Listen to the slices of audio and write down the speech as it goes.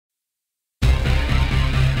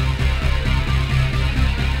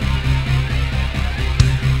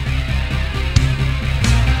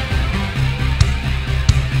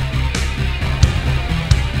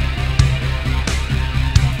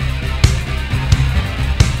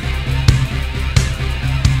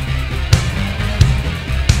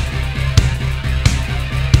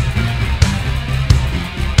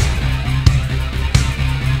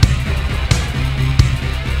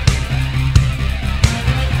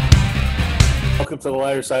to the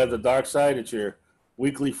lighter side of the dark side. It's your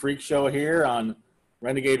weekly freak show here on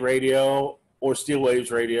Renegade Radio or Steel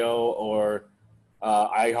Waves Radio or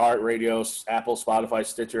iHeart Radio, Apple, Spotify,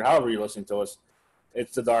 Stitcher, however you're listening to us.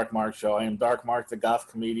 It's the Dark Mark Show. I am Dark Mark, the goth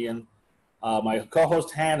comedian. My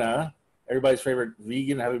co-host Hannah, everybody's favorite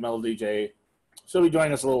vegan heavy metal DJ, she'll be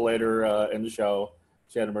joining us a little later in the show.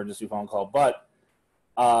 She had an emergency phone call, but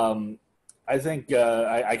I think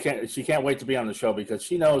she can't wait to be on the show because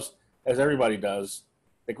she knows, as everybody does,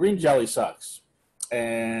 that Green Jelly sucks.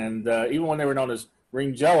 And even when they were known as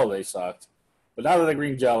Green Jello, they sucked. But now that they're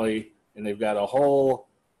Green Jelly and they've got a whole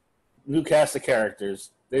new cast of characters,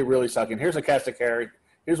 they really suck. And here's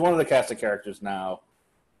here's one of the cast of characters now,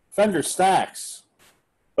 Fender Staxx.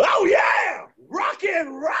 Oh yeah, rock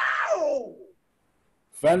and roll.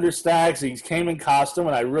 Fender Staxx. He came in costume,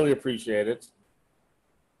 and I really appreciate it.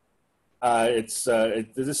 This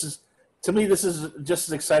is just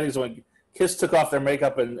as exciting as when Kiss took off their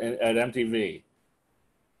makeup at MTV.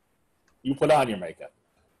 You put on your makeup.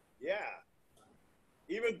 Yeah.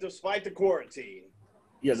 Even despite the quarantine.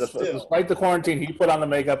 Yeah, despite the quarantine, he put on the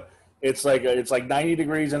makeup. It's like 90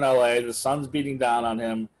 degrees in LA. The sun's beating down on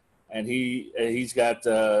him, and he's got.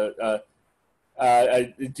 Do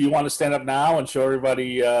you want to stand up now and show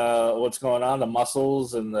everybody what's going on? The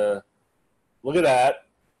muscles and the. Look at that.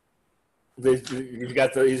 He's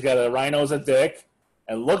got a Rhino as a dick,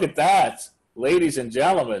 and look at that, ladies and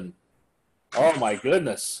gentlemen. Oh my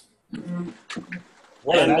goodness!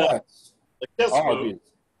 What an ass!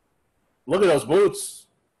 Look at those boots.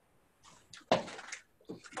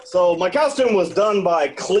 So my costume was done by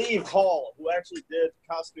Cleve Hall, who actually did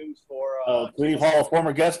costumes for... Cleve Hall,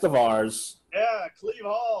 former guest of ours. Yeah, Cleve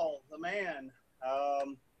Hall, the man.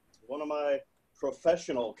 One of my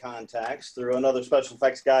professional contacts through another special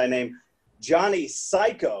effects guy named Johnny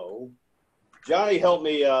Psycho. Johnny helped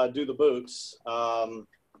me do the boots.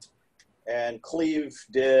 And Cleve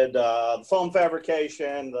did the foam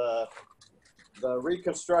fabrication, the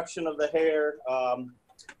reconstruction of the hair.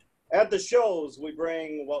 At the shows, we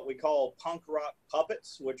bring what we call punk rock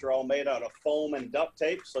puppets, which are all made out of foam and duct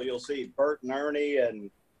tape. So you'll see Bert and Ernie and,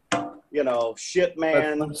 Shit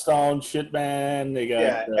Man. Flintstone, Shit Man. They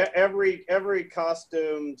got, every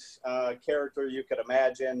costumed character you could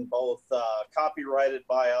imagine, both copyrighted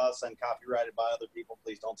by us and copyrighted by other people.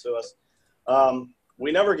 Please don't sue us.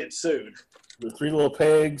 We never get sued. The Three Little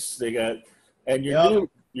Pigs. They got, and your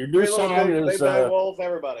new song is Wolf,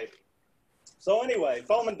 everybody. So anyway,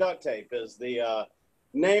 foam and duct tape is the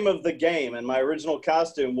name of the game, and my original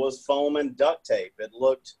costume was foam and duct tape. It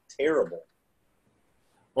looked terrible.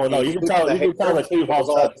 Well, no, you can tell that Cleve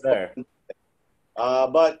Hall's there.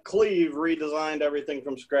 But Cleve redesigned everything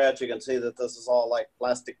from scratch. You can see that this is all like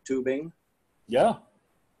plastic tubing. Yeah.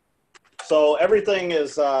 So everything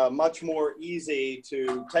is much more easy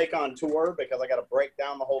to take on tour because I got to break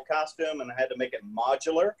down the whole costume, and I had to make it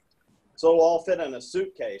modular. So it'll all fit in a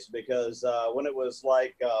suitcase because when it was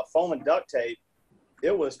like foam and duct tape,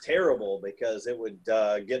 it was terrible because it would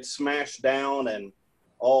get smashed down and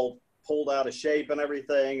all pulled out of shape and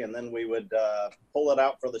everything. And then we would pull it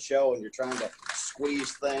out for the show, and you're trying to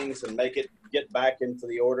squeeze things and make it get back into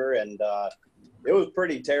the order. And it was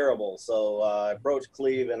pretty terrible. So I approached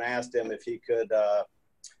Cleve and asked him if he could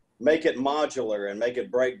make it modular and make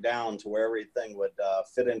it break down to where everything would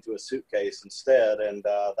fit into a suitcase instead. And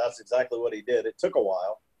that's exactly what he did. It took a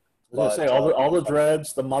while. I was going to say, all the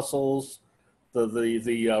dreads, the muscles,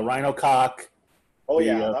 the Rhino cock. Oh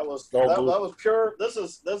yeah, that was pure. This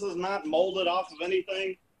is not molded off of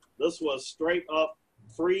anything. This was straight up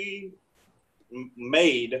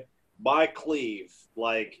made by Cleve.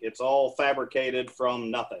 Like, it's all fabricated from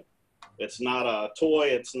nothing. It's not a toy.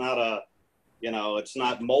 It's not a, it's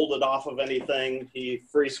not molded off of anything. He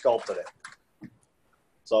free sculpted it.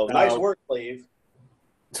 So nice work, Cleve.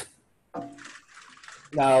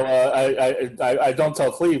 Now, I don't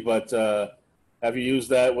tell Cleve, but have you used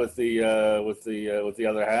that with the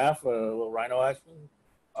other half, a little Rhino action?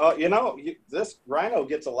 This Rhino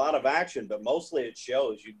gets a lot of action, but mostly it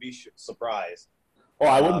shows. You'd be surprised. Oh,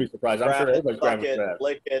 I wouldn't be surprised. I'm sure everybody's grabbing for that.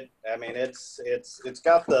 Lick it. I mean, it's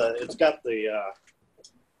got the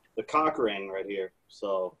cock ring right here,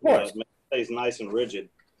 so it stays nice and rigid.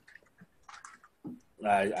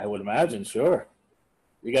 I would imagine, sure.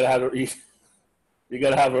 You gotta have that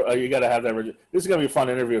rigid. This is gonna be a fun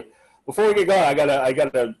interview. Before we get going, I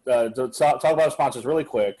gotta talk about sponsors really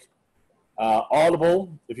quick.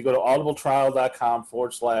 Audible. If you go to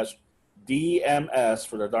audibletrial.com/DMS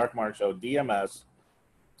for the Dark Mark Show, DMS.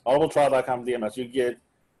 audibletrial.com DMS. You get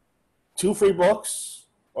 2 free books,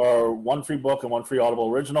 or 1 free book and 1 free Audible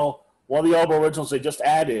original. One of the Audible originals they just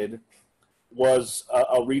added was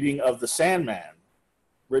a reading of The Sandman,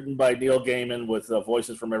 written by Neil Gaiman with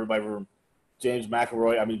voices from everybody from James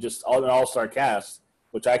McElroy. I mean, just an all-star cast,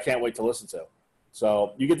 which I can't wait to listen to.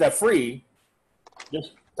 So you get that free.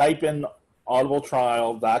 Just type in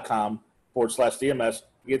audibletrial.com/DMS.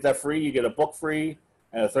 You get that free. You get a book free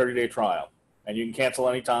and a 30-day trial. And you can cancel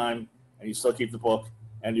anytime, and you still keep the book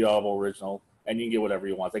and the Audible original, and you can get whatever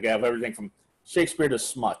you want. They have everything from Shakespeare to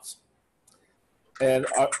Smuts. And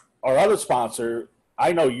our other sponsor,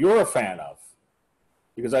 I know you're a fan of,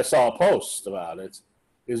 because I saw a post about it,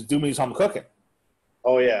 is Doomy's Home Cooking.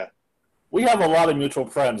 Oh, yeah. We have a lot of mutual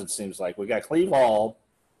friends, it seems like. We got Cleve Hall,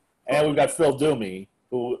 and we've got Phil Doomy,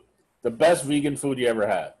 who the best vegan food you ever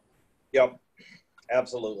had. Yep,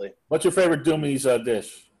 absolutely. What's your favorite Doomy's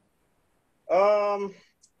dish?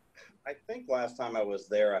 I think last time I was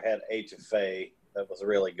there, I had HFA. That was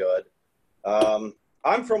really good. I'm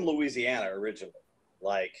from Louisiana originally.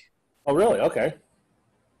 Oh, really? Okay.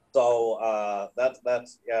 So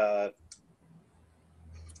that's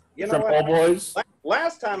you know what? Boys.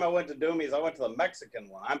 Last time I went to Doomy's, I went to the Mexican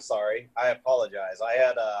one. I'm sorry. I apologize. I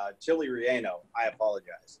had chili relleno. I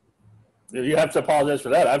apologize. You have to apologize for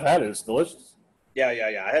that. I've had it. It's delicious. Yeah.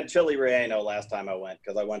 I had chili relleno last time I went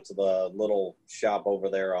because I went to the little shop over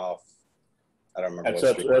there off. I don't remember. It's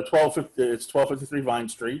 1253 Vine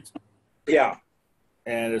Street. Yeah.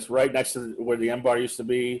 And it's right next to where the M Bar used to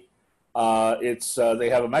be. They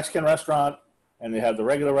have a Mexican restaurant and they have the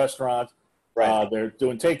regular restaurant. Right. They're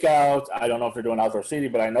doing takeout. I don't know if they're doing outdoor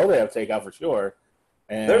seating, but I know they have takeout for sure.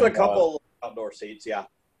 And there's a couple outdoor seats. Yeah.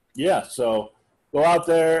 Yeah. So go out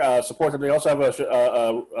there, support them. They also have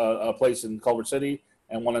a place in Culver City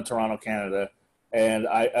and one in Toronto, Canada. And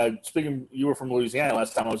speaking, you were from Louisiana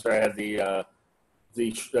last time I was there. I had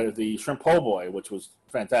the shrimp po' boy, which was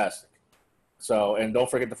fantastic. So, and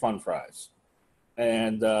don't forget the fun fries.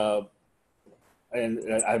 And I'm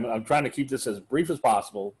trying to keep this as brief as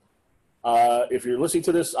possible. If you're listening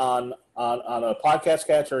to this on a podcast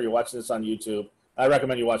catcher, or you're watching this on YouTube, I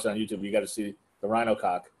recommend you watch it on YouTube. You got to see the Rhino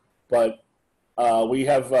cock. But we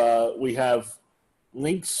have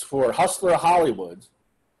links for Hustler Hollywood,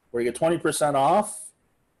 where you get 20% off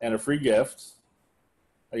and a free gift.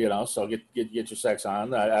 You know, so get your sex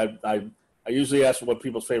on. I usually ask what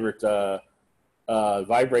people's favorite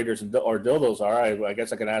vibrators or dildos are. I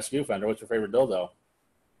guess I can ask you, Fender. What's your favorite dildo?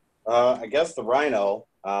 I guess the Rhino.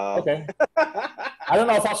 Okay. I don't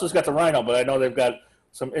know if Hustler's got the Rhino, but I know they've got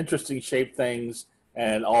some interesting shaped things,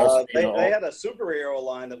 and also they had a superhero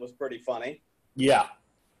line that was pretty funny. Yeah,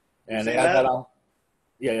 and they have that on.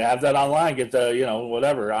 Yeah, you have that online. Get the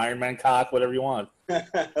whatever Iron Man cock, whatever you want.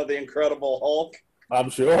 The Incredible Hulk.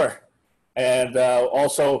 I'm sure, and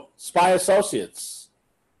also Spy Associates.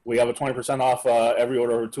 We have a 20% off every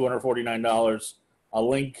order over $249. A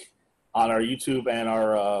link on our YouTube and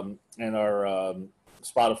our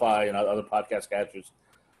Spotify and other podcast catchers.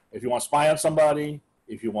 If you want to spy on somebody,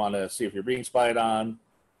 if you want to see if you're being spied on,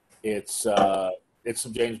 it's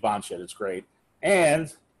some James Bond shit. It's great,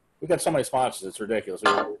 and we got so many sponsors. It's ridiculous.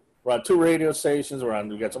 We're on 2 radio stations.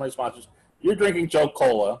 We got so many sponsors. You're drinking Joe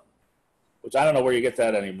Cola, which I don't know where you get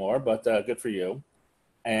that anymore, but good for you.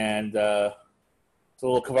 And it's a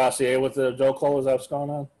little Cavassier with the Joe Cola. Is that what's going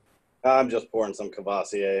on? I'm just pouring some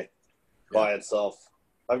Cavassier by itself.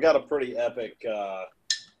 I've got a pretty epic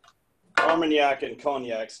Armagnac and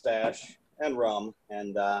cognac stash and rum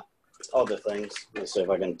and other things. Let's see if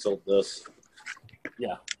I can tilt this.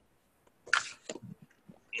 Yeah.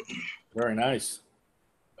 Very nice.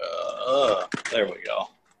 There we go.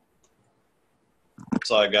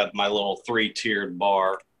 So I got my little 3-tiered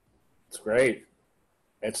bar. It's great.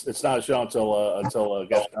 It's not a show until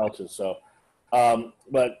guest belches. So,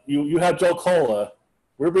 but you have Joe Cola.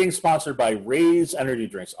 We're being sponsored by Raze Energy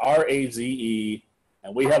Drinks, RAZE,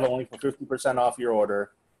 and we have a link for 50% off your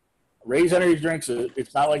order. Raze Energy Drinks,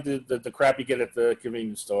 it's not like the crap you get at the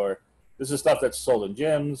convenience store. This is stuff that's sold in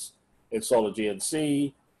gyms. It's sold at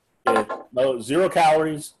GNC. Zero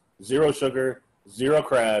calories, zero sugar, zero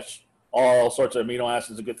crash, all sorts of amino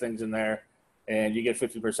acids and good things in there, and you get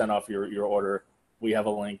 50% off your order. We have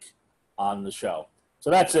a link on the show.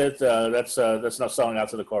 So that's it. That's not selling out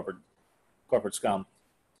to the corporate scum.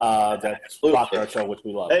 That's our show, which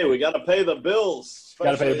we love. Hey, we got to pay the bills.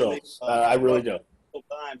 Got to pay the bills. I really do.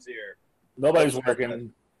 Times here. Nobody's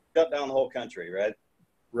working. Shut down the whole country, right?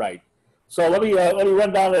 Right. So let me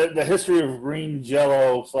run down the history of Green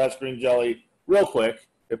Jello / Green Jelly real quick.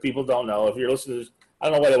 If people don't know, if you're listening to this, I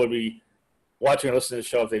don't know why they would be watching or listening to the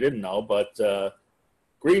show if they didn't know, but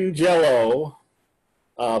Green Jello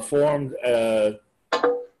formed. It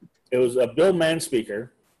was a Bill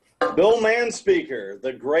Manspeaker Bill Manspeaker,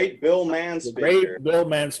 the great Bill Manspeaker. The great Bill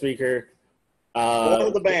Manspeaker.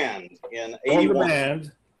 Formed the band in '81. Formed the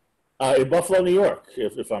band in Buffalo, New York,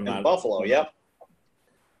 if I'm not. In Buffalo, yep.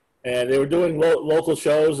 And they were doing local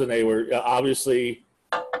shows, and they were obviously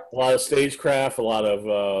a lot of stagecraft, a lot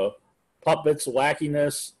of puppets,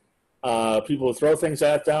 wackiness. People would throw things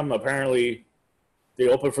at them. Apparently, they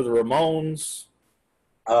opened for the Ramones.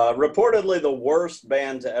 Reportedly, the worst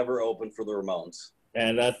band to ever open for the Ramones.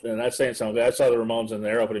 And that's saying something. I saw the Ramones in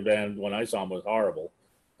their opening band when I saw them was horrible.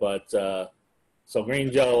 But so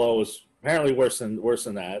Green Jello was apparently worse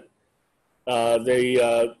than that.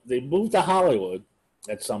 They moved to Hollywood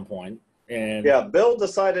at some point, and yeah, Bill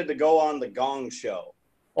decided to go on the Gong Show.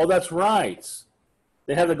 Oh, that's right.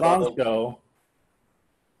 They had the Gong Show.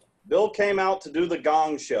 Bill came out to do the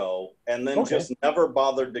Gong Show, and then just never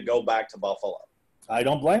bothered to go back to Buffalo. I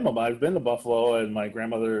don't blame him. I've been to Buffalo, and my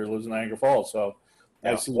grandmother lives in Niagara Falls, so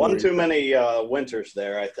yeah, one too many winters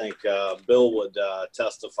there. I think Bill would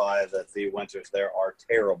testify that the winters there are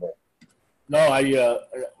terrible. No,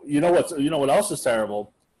 you know what else is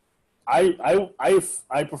terrible? I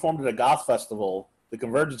performed at a goth festival, the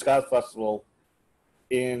Convergence Goth Festival,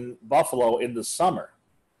 in Buffalo in the summer,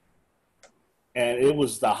 and it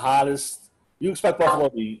was the hottest. You expect Buffalo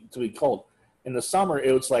to be cold. In the summer,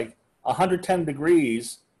 it was like 110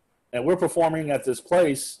 degrees, and we're performing at this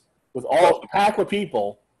place with all packed with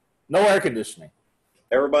people, no air conditioning.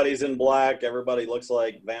 Everybody's in black. Everybody looks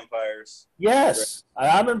like vampires. Yes,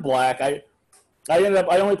 I'm in black. I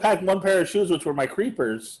only packed one pair of shoes, which were my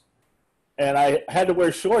creepers, and I had to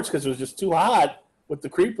wear shorts because it was just too hot with the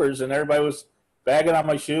creepers, and everybody was bagging on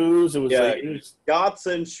my shoes. It was goths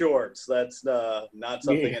in shorts. That's not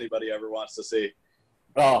something anybody ever wants to see.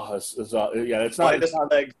 Oh, it's not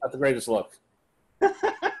the greatest look.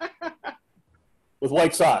 With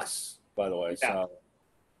white socks, by the way.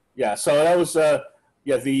 Yeah. So that was the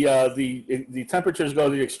temperatures go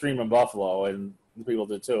to the extreme in Buffalo, and people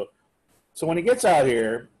did too. So when he gets out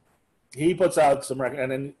here, he puts out some record,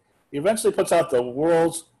 and then he eventually puts out the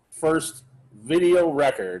world's first video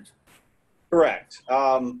record. Correct.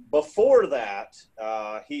 Before that,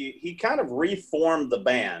 he kind of reformed the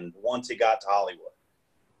band once he got to Hollywood.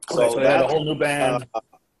 So they had a whole new band.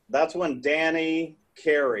 That's when Danny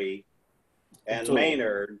Carey and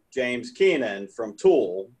Maynard, James Keenan from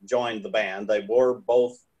Tool, joined the band. They were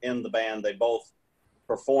both in the band. They both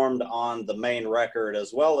performed on the main record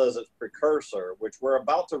as well as its precursor, which we're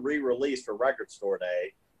about to re-release for Record Store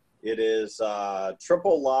Day. It is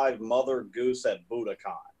Triple Live Mother Goose at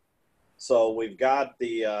Budokan. So we've got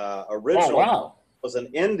the original. Oh, wow. Was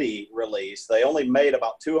an indie release. They only made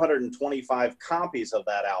about 225 copies of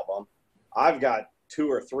that album. I've got 2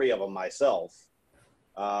 or 3 of them myself.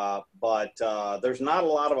 But there's not a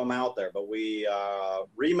lot of them out there, but we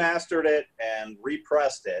remastered it and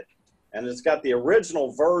repressed it. And it's got the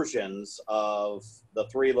original versions of the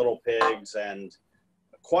Three Little Pigs and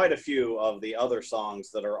quite a few of the other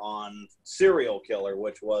songs that are on Serial Killer,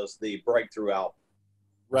 which was the breakthrough album.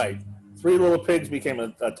 Right. Three Little Pigs became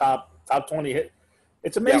a top 20 hit.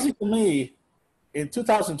 It's amazing to me in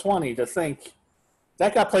 2020 to think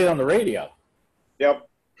that got played on the radio. Yep.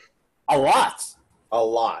 A lot.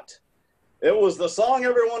 It was the song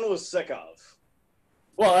everyone was sick of.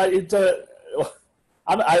 Well,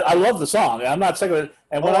 I love the song. I'm not sick of it.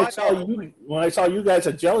 And when I saw you guys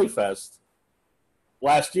at Jellyfest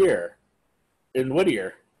last year in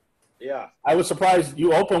Whittier, I was surprised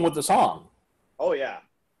you opened with the song. Oh yeah.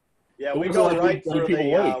 Yeah, we go right for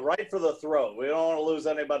the throat. We don't want to lose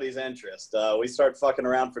anybody's interest. We start fucking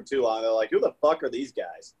around for too long. They're like, "Who the fuck are these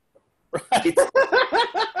guys?" Right.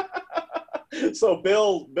 So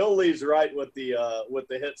Bill leaves right with the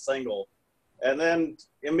hit single, and then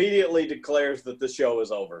immediately declares that the show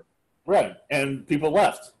is over. Right, and people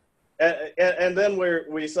left. And then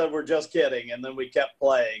we said we're just kidding, and then we kept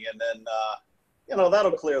playing, and then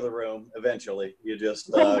that'll clear the room eventually. You just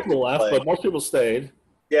people left, but most people stayed.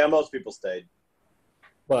 Yeah, most people stayed.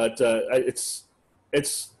 But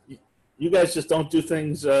it's you guys just don't do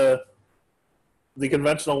things the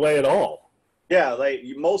conventional way at all. Yeah,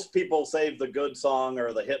 most people save the good song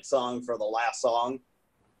or the hit song for the last song.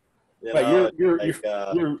 You're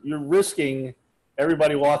risking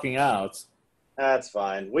everybody walking out. That's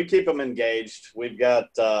fine. We keep them engaged. We've got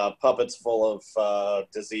puppets full of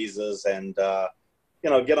diseases, and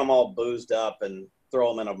get them all boozed up and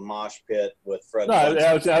throw them in a mosh pit with Fred. No,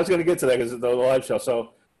 I was going to get to that because it's the live show.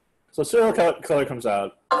 So Serial Killer comes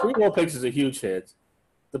out. Three Little Pigs is a huge hit.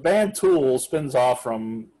 The band Tool spins off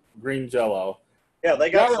from Green Jello. Yeah, they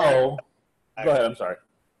got signed. Go ahead, I'm sorry.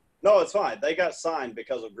 No, it's fine. They got signed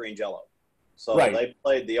because of Green Jello. So they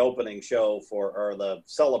played the opening show or the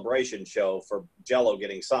celebration show for Jello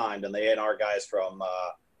getting signed, and the A&R guys from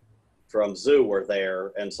Zoo were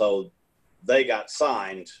there, and so they got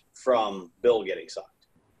signed from Bill getting signed.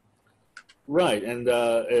 Right, and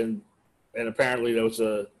apparently there was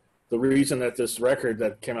the reason that this record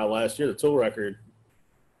that came out last year, the Tool record,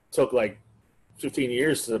 took like 15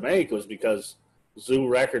 years to make was because Zoo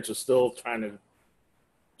Records was still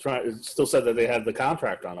still said that they had the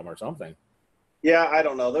contract on them or something. Yeah, I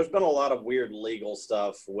don't know. There's been a lot of weird legal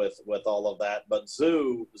stuff with all of that, but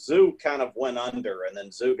Zoo kind of went under, and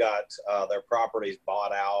then Zoo got their properties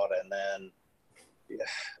bought out, and then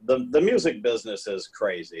the music business is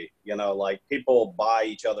crazy. You know, like people buy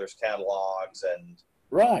each other's catalogs and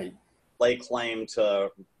lay claim to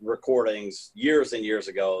recordings years and years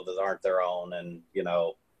ago that aren't their own, and you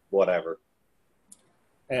know, whatever.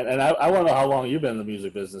 And I want to know how long you've been in the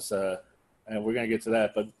music business, and we're gonna get to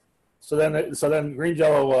that, but. So then Green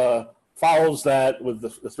Jello follows that with the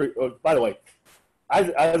three. Oh, by the way,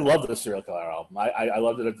 I love the Serial Killer album. I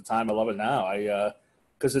loved it at the time. I love it now.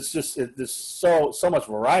 Because there's so much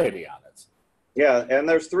variety on it. Yeah, and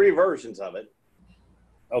there's 3 versions of it.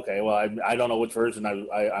 Okay, well I don't know which version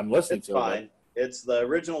I'm listening to. It's fine. But... It's the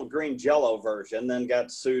original Green Jello version. Then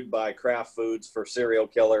got sued by Kraft Foods for Serial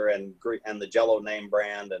Killer and the Jello name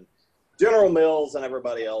brand and General Mills and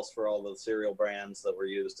everybody else for all the cereal brands that were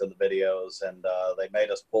used in the videos, and they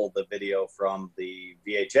made us pull the video from the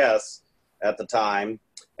VHS at the time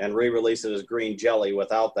and re-release it as Green Jelly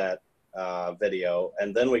without that video,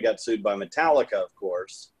 and then we got sued by Metallica, of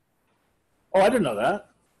course. Oh, I didn't know that.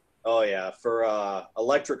 Oh yeah, for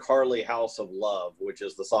Electric Harley House of Love, which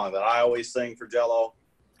is the song that I always sing for Jello.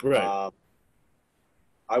 Right.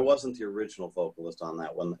 I wasn't the original vocalist on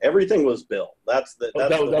that one. Everything was Bill. That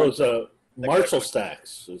was Marshall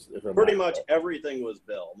Staxx. Pretty much everything was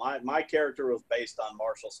Bill. My character was based on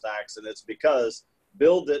Marshall Staxx, and it's because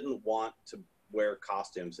Bill didn't want to wear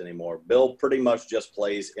costumes anymore. Bill pretty much just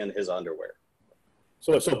plays in his underwear.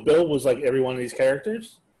 So Bill was like every one of these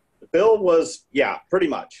characters? Bill was, yeah, pretty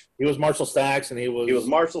much. He was Marshall Staxx, and he was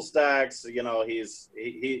Marshall Staxx. You know, he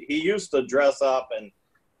used to dress up and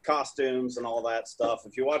costumes and all that stuff.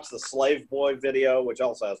 If you watch the Slave Boy video, which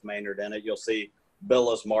also has Maynard in it, you'll see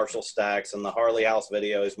Bill is Marshall Staxx, and the Harley House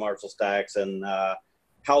video is Marshall Staxx, and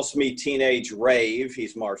House Me Teenage Rave,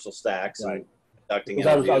 he's Marshall Staxx. Right.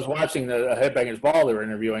 I was watching the Headbangers Ball they were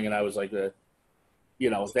interviewing, and I was like,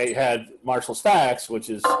 they had Marshall Staxx, which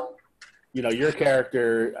is, your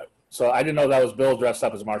character. So I didn't know that was Bill dressed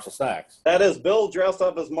up as Marshall Staxx. That is Bill dressed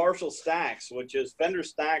up as Marshall Staxx, which is Fender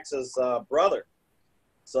Staxx's brother.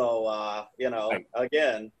 So,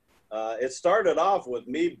 again, it started off with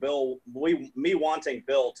me wanting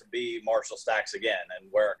Bill to be Marshall Staxx again and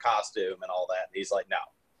wear a costume and all that. And he's like, no,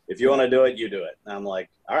 if you want to do it, you do it. And I'm like,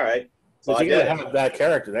 all right. So you gotta have that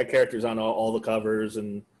character. That character's on all the covers,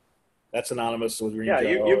 and that's synonymous with Green Jello.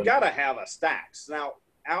 Yeah, you've got to have a Staxx. Now,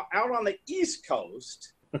 out on the East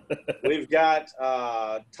Coast, we've got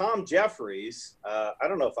Tom Jeffries. I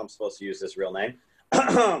don't know if I'm supposed to use his real name.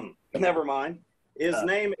 Never mind. His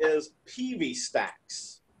name is Peavy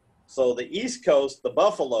Staxx. So the East Coast, the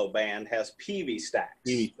Buffalo band, has Peavy Staxx.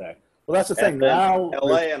 Peavy Staxx. Well, that's the thing. Now,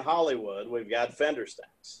 L.A. and Hollywood, we've got Fender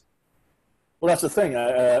Staxx. Well, that's the thing.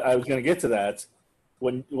 I was going to get to that.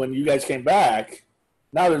 When you guys came back,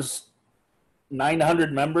 now there's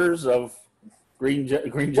 900 members of Green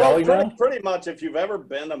Jello. Well, pretty much, if you've ever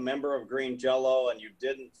been a member of Green Jello and you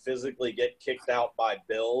didn't physically get kicked out by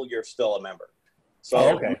Bill, you're still a member.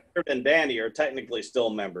 So Meynard and Danny are technically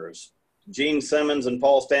still members. Gene Simmons and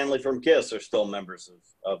Paul Stanley from Kiss are still members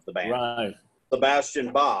of the band. Right.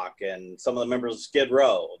 Sebastian Bach and some of the members of Skid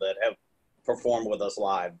Row that have performed with us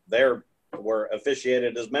live, were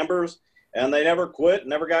officiated as members, and they never quit,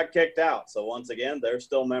 never got kicked out. So once again, they're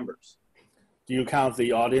still members. Do you count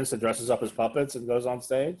the audience that dresses up as puppets and goes on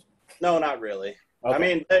stage? No, not really. Okay. I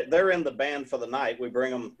mean, they're in the band for the night. We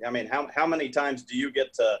bring them. I mean, how many times do you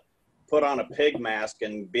get to put on a pig mask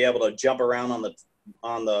and be able to jump around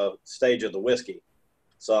on the stage of the whiskey?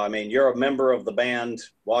 So, I mean, you're a member of the band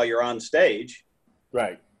while you're on stage.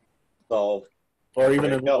 Right. So, or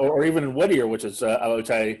even in Whittier, which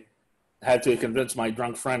I had to convince my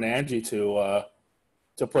drunk friend Angie to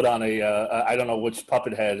put on I don't know which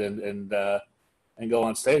puppet head and go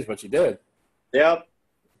on stage, but she did. Yep.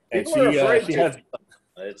 And people are afraid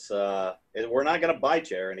to. We're not going to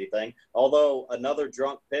bite you or anything. Although another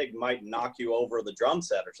drunk pig might knock you over the drum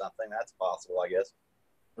set or something. That's possible, I guess.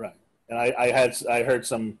 Right. And I heard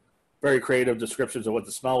some very creative descriptions of what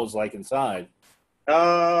the smell was like inside.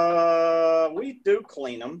 We do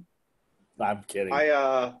clean them. I'm kidding.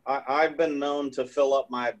 I've been known to fill up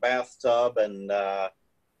my bathtub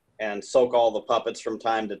and soak all the puppets from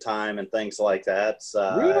time to time and things like that.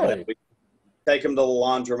 Really? We take them to the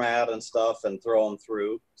laundromat and stuff and throw them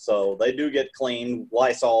through. So they do get clean,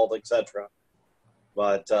 Lysol, etc.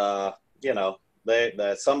 But, you know,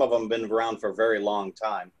 some of them have been around for a very long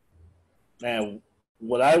time. Man,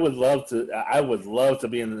 what I would love to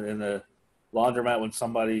be in the laundromat when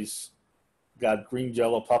somebody's got green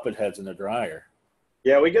Jello puppet heads in the dryer.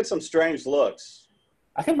 Yeah, we get some strange looks.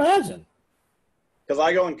 I can imagine. Because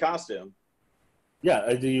I go in costume.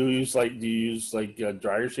 Yeah, do you use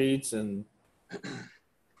dryer sheets and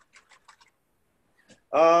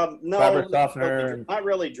no, fabric softener? Not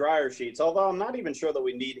really dryer sheets. Although I'm not even sure that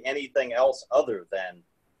we need anything else other than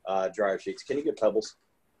dryer sheets. Can you get pebbles?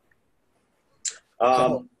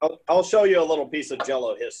 I'll show you a little piece of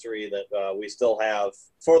Jello history that we still have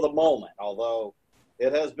for the moment, although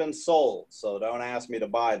it has been sold, so don't ask me to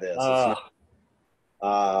buy this.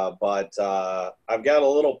 But I've got a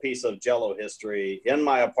little piece of Jello history in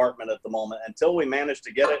my apartment at the moment until we manage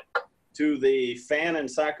to get it to the fan in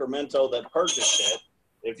Sacramento that purchased it.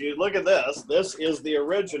 If you look at this, this is the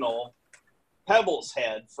original Pebbles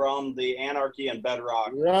head from the Anarchy and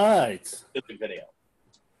Bedrock music video.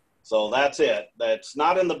 So that's it. That's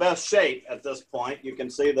not in the best shape at this point. You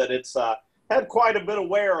can see that it's had quite a bit of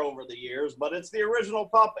wear over the years, but it's the original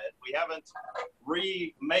puppet. We haven't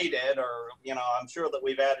remade it, or, you know, I'm sure that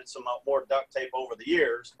we've added some more duct tape over the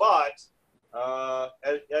years, but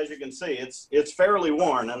as you can see, it's fairly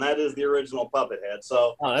worn, and that is the original puppet head.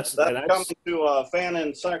 So that's coming to a fan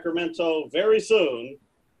in Sacramento very soon.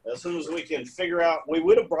 As soon as we can figure out, we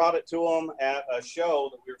would have brought it to them at a show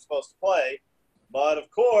that we were supposed to play, but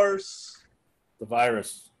of course, the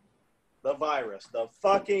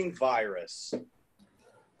fucking virus.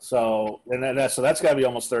 So that's got to be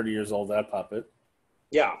almost 30 years old, that puppet.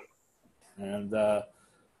 Yeah. And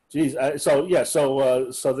so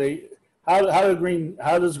they how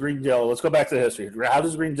does Green Jello? Let's go back to the history. How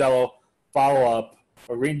does Green Jello follow up,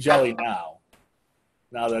 or Green Jelly now?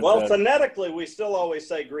 Well, phonetically, we still always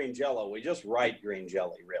say Green Jello. We just write Green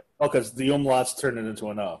Jelly, really. Oh, because the umlauts turn it into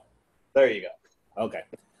an O. There you go. Okay.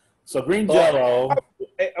 So Green Jello.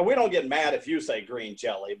 We don't get mad if you say Green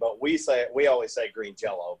Jelly, but we always say Green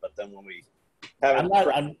Jello. But then when we have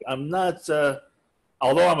I'm not.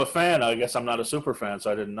 Although I'm a fan, I guess I'm not a super fan,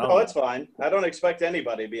 so I didn't know. Oh, it's fine. I don't expect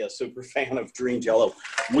anybody to be a super fan of Green Jello.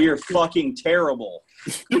 We're fucking terrible.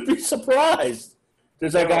 You'd be surprised.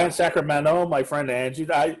 There's that guy in Sacramento, my friend Angie.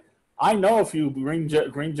 I know a few Green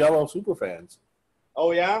Jello super fans.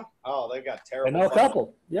 Oh yeah? Oh, they've got terrible. I know a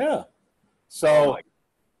couple. Yeah. So.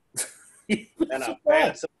 And a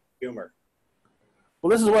bad sense of humor. Well,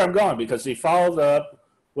 this is where I'm going, because he followed up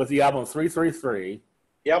with the album 333.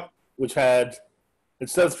 Yep. Which had,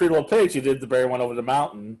 instead of Three Little Pigs, he did The Bear Went Over the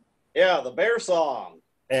Mountain. Yeah, the bear song.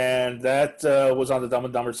 And that was on the Dumb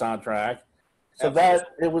and Dumber soundtrack. So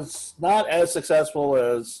it was not as successful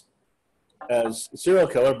as Serial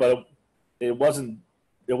Killer, but it wasn't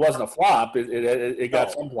a flop. It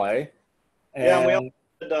got some play. And we also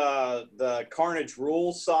did the Carnage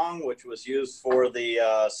Rules song, which was used for the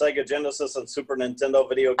Sega Genesis and Super Nintendo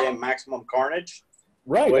video game Maximum Carnage.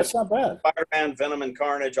 Right, that's not bad. Spider-Man, Venom, and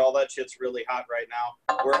Carnage, all that shit's really hot right now.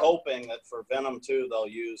 We're hoping that for Venom 2, they'll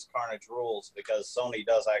use Carnage Rules, because Sony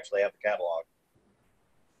does actually have the catalog.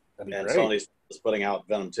 And great. Sony's putting out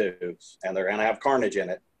Venom 2, and they're going to have Carnage in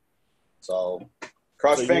it. So,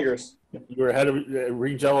 cross your fingers. You were ahead of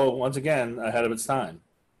Green Jello, once again, ahead of its time.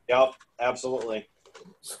 Yep, absolutely.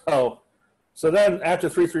 So then after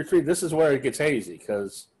 333, this is where it gets hazy,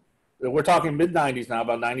 because we're talking mid-90s now,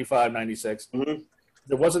 about 95, 96. Mm-hmm.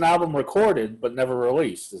 There was an album recorded but never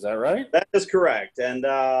released. Is that right? That is correct. And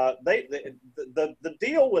the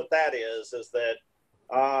deal with that is that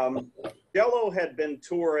Jello had been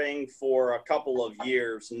touring for a couple of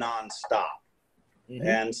years nonstop. Mm-hmm.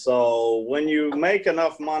 And so when you make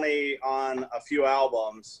enough money on a few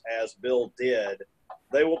albums, as Bill did,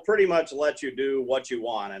 they will pretty much let you do what you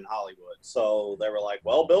want in Hollywood. So they were like,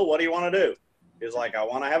 well, Bill, what do you want to do? He's like, I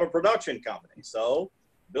want to have a production company. So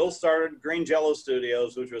Bill started Green Jello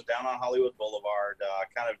Studios, which was down on Hollywood Boulevard,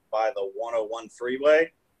 kind of by the 101 freeway.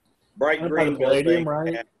 Bright green building.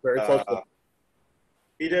 Right? And, very close to.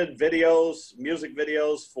 He did music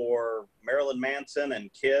videos for Marilyn Manson and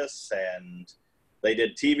Kiss, and they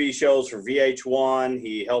did TV shows for VH1.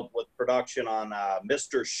 He helped with production on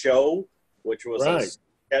Mr. Show, which was a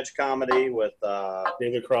sketch comedy with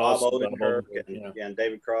David Cross, Bob Odenkirk, and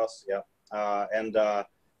David Cross. Yeah, and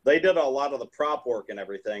they did a lot of the prop work and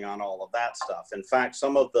everything on all of that stuff. In fact,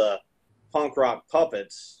 some of the punk rock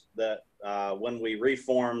puppets that when we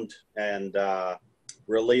reformed and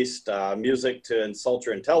released Music to Insult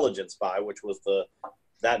Your Intelligence by, which was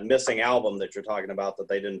that missing album that you're talking about that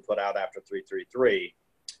they didn't put out after 333.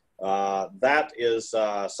 That is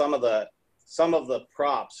some of the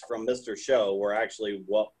props from Mr. Show were actually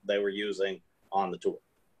what they were using on the tour.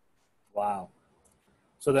 Wow.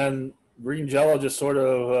 So then Green Jello just sort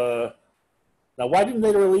of now why didn't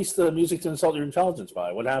they release the Music to Insult Your Intelligence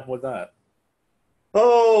by? What happened with that?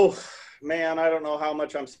 Oh man, I don't know how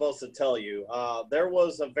much I'm supposed to tell you. There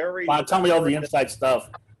was a very Tell me all the inside stuff.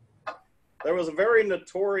 There was a very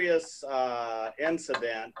notorious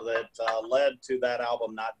incident that led to that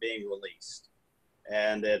album not being released.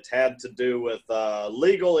 And it had to do with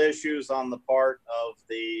legal issues on the part of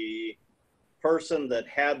the person that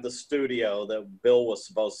had the studio that Bill was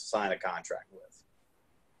supposed to sign a contract with.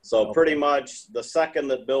 So pretty much the second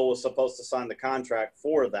that Bill was supposed to sign the contract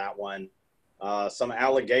for that one, some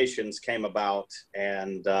allegations came about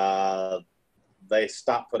and they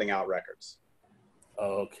stopped putting out records.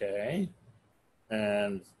 Okay.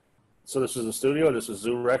 And so this was a studio, this was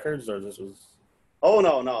Zoo Records, or this was... Oh,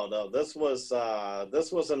 no. This was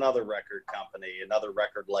another record company, another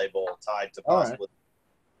record label tied to possibly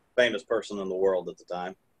the famous person in the world at the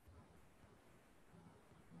time.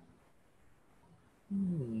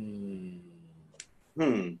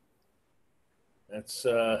 It's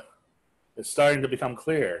starting to become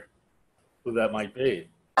clear who that might be.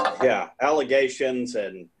 Yeah, allegations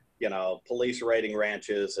and, you know, police raiding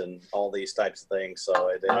ranches and all these types of things. So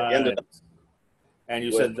it ended up. And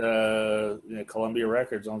you said Columbia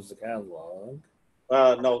Records owns the catalog.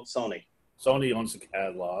 No, Sony. Sony owns the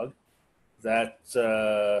catalog. That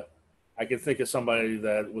I can think of somebody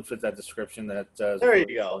that would fit that description. That there you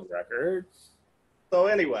go. Records. So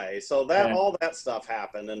anyway, so that all that stuff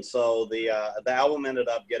happened, and so the album ended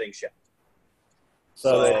up getting shipped.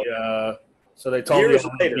 So they told years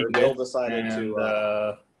the later, Bill decided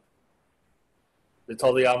to. They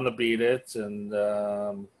told the album to beat it, and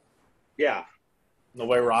yeah. No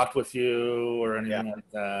Way Rocked With You or anything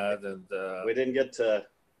like that, and we didn't get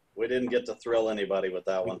to thrill anybody with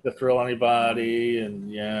that one. To thrill anybody, and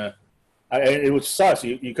it was Suxx.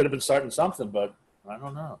 You could have been starting something, but I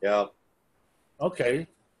don't know. Yeah. Okay,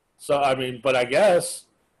 so I mean, but I guess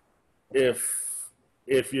if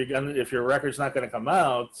your record's not gonna come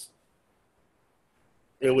out,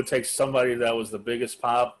 it would take somebody that was the biggest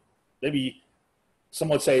pop, maybe some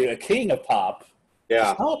would say a king of pop, to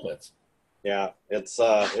stop it. Yeah, it's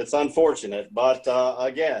unfortunate, but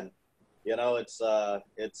again, you know, it's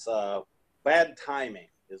bad timing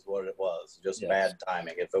is what it was. Just bad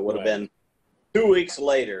timing. If it would have been 2 weeks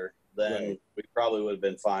later, then we probably would have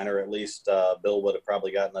been fine, or at least Bill would have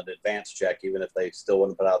probably gotten an advance check, even if they still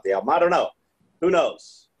wouldn't put out the album. I don't know. Who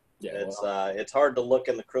knows? Yeah, it's hard to look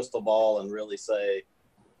in the crystal ball and really say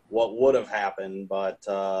what would have happened, but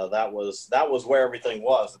that was where everything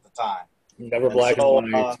was at the time. Never black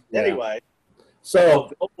and white. Anyway. So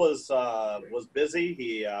Bill was busy.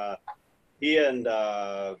 He and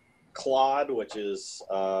Claude, which is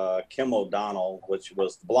Kim O'Donnell, which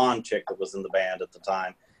was the blonde chick that was in the band at the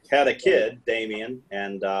time, had a kid, Damien,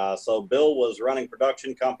 and so Bill was running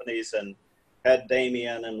production companies and had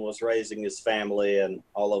Damien and was raising his family and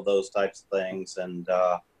all of those types of things, and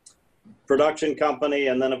production company,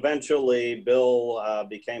 and then eventually Bill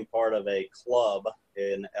became part of a club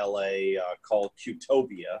in LA called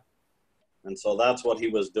Cleopatra. And so that's what he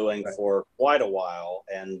was doing for quite a while.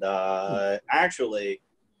 And actually,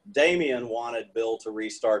 Damien wanted Bill to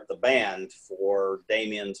restart the band for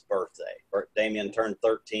Damien's birthday. Damien turned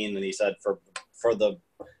 13, and he said, for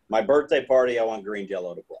my birthday party, I want Green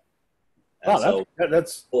Jello to play. And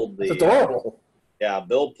that's adorable. Yeah,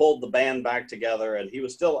 Bill pulled the band back together, and he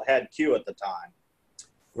had Q at the time.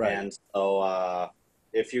 Right. And so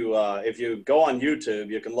if you go on YouTube,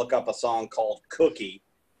 you can look up a song called Cookie,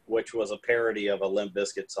 which was a parody of a Limp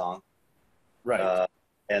Bizkit song. Right.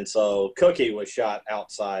 And so Cookie was shot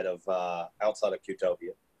outside of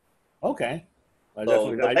Cleopatra. Okay. I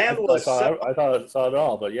thought I saw it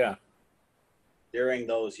all, but yeah. During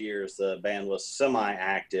those years, the band was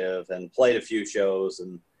semi-active and played a few shows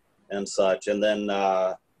and such. And then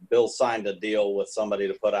Bill signed a deal with somebody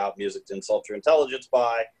to put out Music to Insult Your Intelligence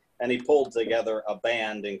by, and he pulled together a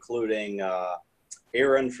band including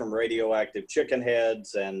Aaron from Radioactive Chicken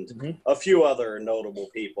Heads and a few other notable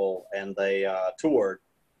people, and they toured,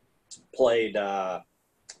 played,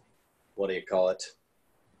 what do you call it?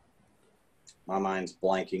 My mind's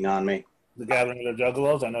blanking on me. The Gathering of the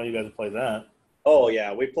Juggalos? I know you guys have played that. Oh,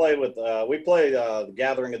 yeah. We played the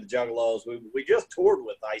Gathering of the Juggalos. We just toured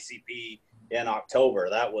with ICP in October.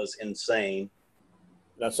 That was insane.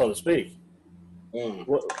 so to speak. Mm.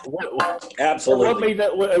 What Absolutely. What made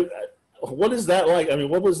that? What is that like? I mean,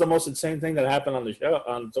 what was the most insane thing that happened on the show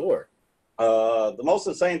on tour? The most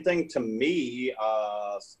insane thing to me,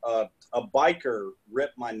 a biker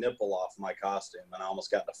ripped my nipple off my costume, and I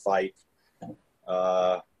almost got in a fight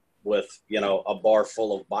with, you know, a bar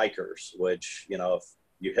full of bikers, which, you know, if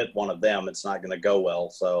you hit one of them, it's not going to go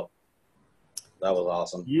well. So that was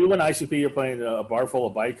awesome. You and ICP are playing a bar full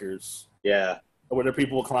of bikers. Yeah. Were there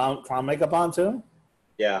people with clown makeup on too?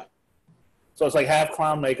 Yeah. So it's like half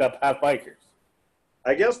clown makeup, half bikers.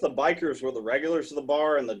 I guess the bikers were the regulars of the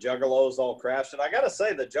bar, and the juggalos all crashed it. I got to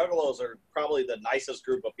say, the juggalos are probably the nicest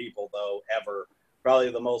group of people, though, ever.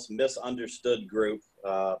 Probably the most misunderstood group.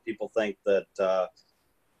 People think that,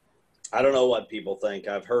 I don't know what people think.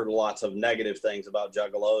 I've heard lots of negative things about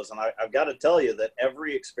juggalos, and I've got to tell you that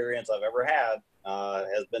every experience I've ever had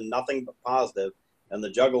has been nothing but positive, and the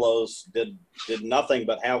juggalos did nothing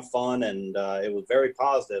but have fun, and it was very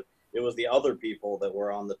positive. It was the other people that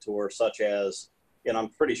were on the tour, such as, you know, I'm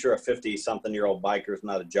pretty sure a 50-something-year-old biker is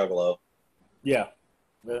not a juggalo. Yeah.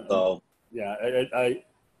 So yeah,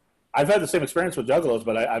 I've had the same experience with juggalos,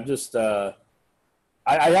 but I've just I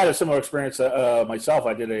had a similar experience myself.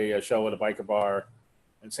 I did a show at a biker bar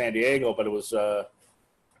in San Diego, but it was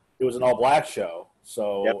an all black show,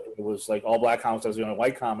 so yep. It was like all black comics. I was the only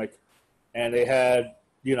white comic, and they had,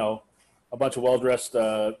 you know, a bunch of well dressed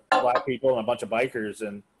black people and a bunch of bikers,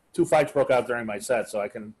 and 2 fights broke out during my set, so I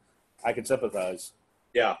can sympathize.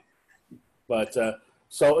 Yeah. But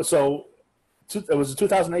so it was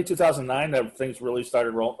 2008, 2009 that things really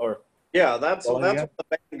started rolling. Or yeah, that's when the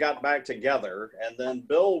band got back together, and then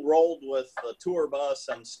Bill rolled with the tour bus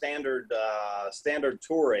and standard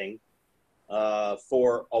touring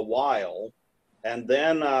for a while, and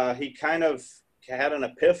then he kind of had an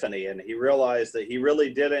epiphany, and he realized that he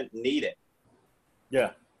really didn't need it. Yeah.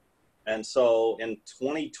 And so in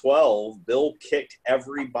 2012, Bill kicked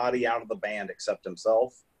everybody out of the band except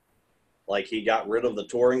himself. Like, he got rid of the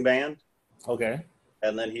touring band. Okay.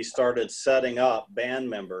 And then he started setting up band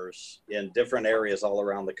members in different areas all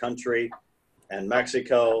around the country, and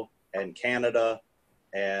Mexico and Canada.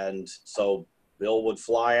 And so Bill would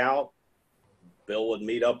fly out. Bill would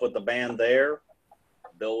meet up with the band there.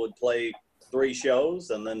 Bill would play 3 shows,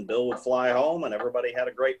 and then Bill would fly home, and everybody had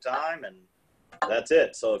a great time. And that's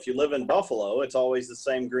it. So if you live in Buffalo, it's always the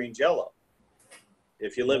same Green Jello.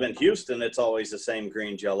 If you live in Houston, it's always the same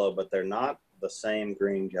Green Jello, but they're not the same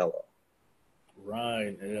Green Jello.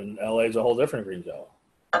 Right. And LA is a whole different Green Jello.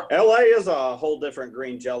 LA is a whole different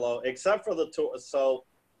Green Jello, except for the tour. So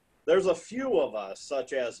there's a few of us,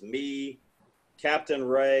 such as me, Captain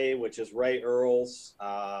Ray, which is Ray Earls.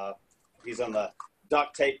 He's in the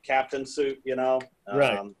duct tape captain suit, you know.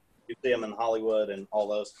 Right. You see him in Hollywood and all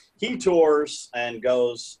those. He tours and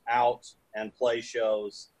goes out and plays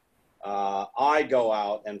shows. I go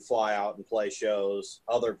out and fly out and play shows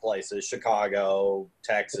other places, Chicago,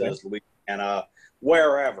 Texas, okay, Louisiana,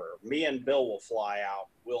 wherever. Me and Bill will fly out.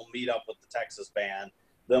 We'll meet up with the Texas band.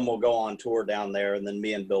 Then we'll go on tour down there, and then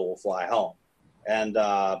me and Bill will fly home. And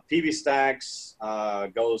PV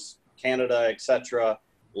Staxx goes Canada, etc.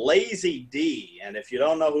 Lazy D, and if you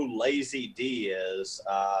don't know who Lazy D is,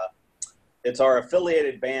 it's our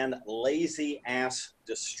affiliated band, Lazy Ass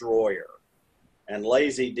Destroyer. And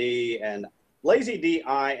Lazy D,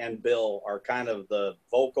 I and Bill are kind of the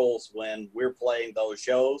vocals when we're playing those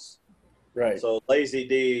shows. Right. So Lazy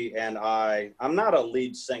D and I'm not a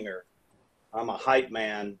lead singer. I'm a hype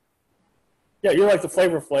man. Yeah, you're like the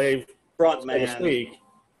Flavor Flav frontman.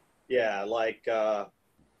 Yeah, like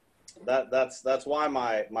that's why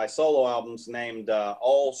my solo album's named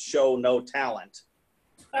All Show No Talent,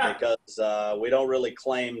 because we don't really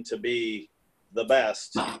claim to be the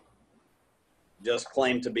best, just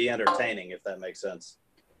claim to be entertaining, if that makes sense.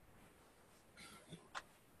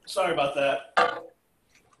 Sorry about that.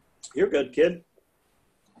 You're good, kid.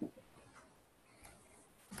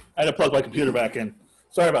 I had to plug my computer back in.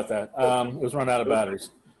 Sorry about that. It was running out of batteries.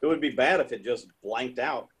 It would be bad if it just blanked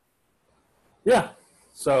out. Yeah.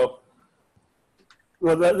 So,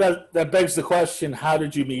 well, that begs the question, how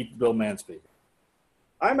did you meet Bill Manspeaker?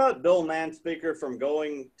 I met Bill Manspeaker from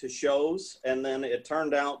going to shows, and then it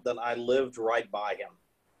turned out that I lived right by him.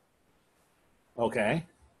 Okay.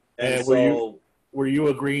 And so, were you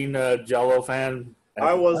a Green Jello fan?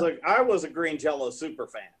 I was a Green Jello super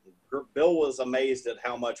fan. Bill was amazed at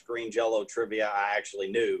how much Green Jello trivia I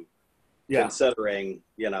actually knew. Yeah. Considering,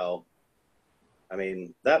 you know, I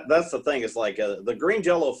mean, that's the thing. Is like the Green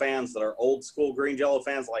Jello fans that are old school Green Jello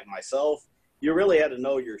fans like myself, you really had to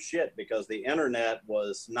know your shit, because the internet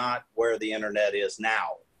was not where the internet is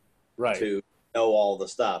now. Right. To know all the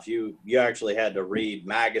stuff. You actually had to read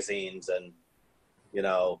magazines and, you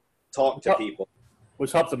know, talk to people.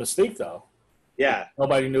 Which helped the mystique, though. Yeah.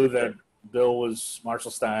 Nobody knew that Bill was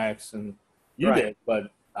Marshall Staxx, and you did,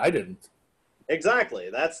 but I didn't. Exactly.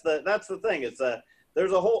 That's the thing.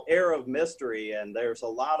 There's a whole air of mystery, and there's a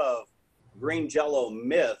lot of Green Jello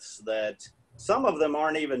myths that some of them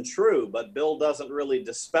aren't even true, but Bill doesn't really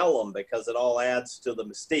dispel them because it all adds to the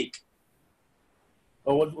mystique.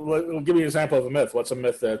 Oh, give me an example of a myth. What's a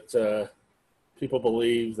myth that people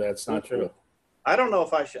believe that's not true? I don't know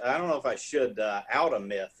if I should. I don't know if I should out a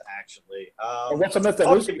myth. Actually, what's a myth that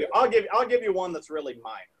I'll give you one that's really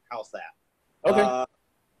minor. How's that? Okay.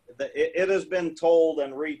 It has been told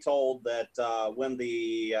and retold that when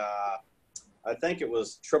the I think it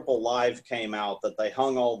was Triple Live came out, that they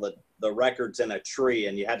hung all the records in a tree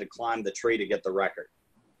and you had to climb the tree to get the record.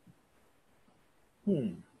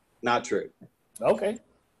 Not true. Okay.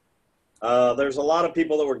 There's a lot of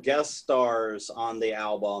people that were guest stars on the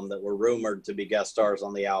album that were rumored to be guest stars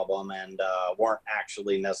on the album and weren't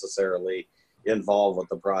actually necessarily involved with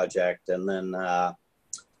the project. And then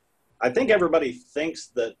I think everybody thinks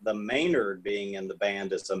that the Maynard being in the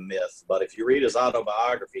band is a myth, but if you read his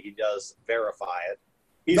autobiography, he does verify it.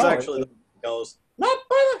 He's actually goes, "Not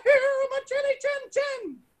by the hair of my chinny chin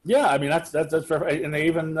chin." Yeah, I mean that's perfect. And they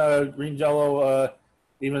even Green Jello,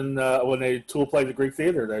 even when they Tool played the Greek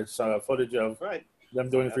Theater, there's footage of them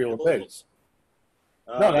doing Three Little Pigs.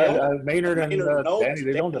 Maynard and Danny,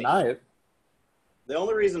 they don't deny it. The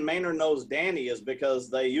only reason Maynard knows Danny is because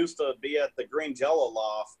they used to be at the Green Jello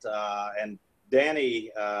loft, and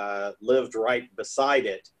Danny lived right beside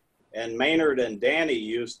it. And Maynard and Danny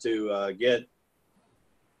used to get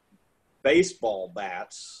baseball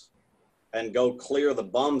bats and go clear the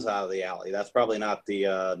bums out of the alley. That's probably not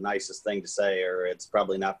the nicest thing to say, or it's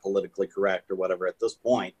probably not politically correct or whatever at this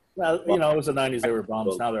point. Well, you know, it was the 90s. They were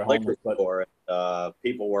bums. Now they're homeless. But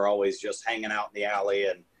people were always just hanging out in the alley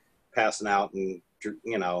and passing out and,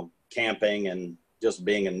 you know, camping and just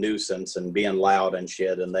being a nuisance and being loud and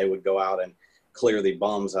shit. And they would go out and clear the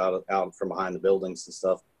bums out from behind the buildings and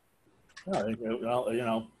stuff. Well, you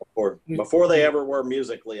know, before they ever were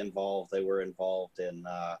musically involved, they were involved in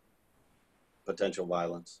potential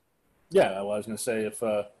violence. Yeah, I was going to say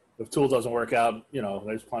if Tool doesn't work out, you know,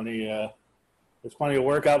 there's plenty of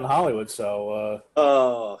work out in Hollywood. So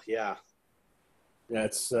yeah,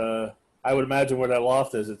 it's I would imagine where that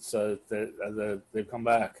loft is. It's they've come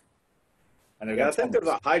back. And I think there's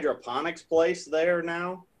a hydroponics place there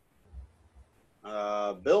now.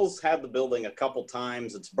 Bill's had the building a couple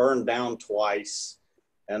times. It's burned down twice,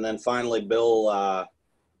 and then finally Bill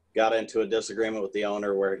got into a disagreement with the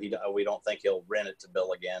owner where we don't think he'll rent it to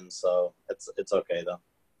Bill again. So it's okay though.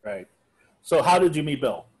 Right. So how did you meet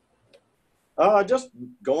Bill? Just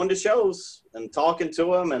going to shows and talking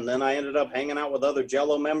to him, and then I ended up hanging out with other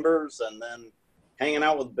Jello members, and then hanging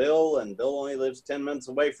out with Bill. And Bill only lives 10 minutes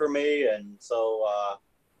away from me, and so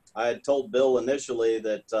I had told Bill initially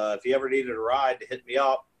that if he ever needed a ride, to hit me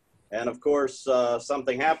up. And of course,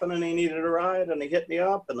 something happened, and he needed a ride, and he hit me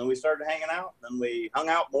up, and then we started hanging out. And then we hung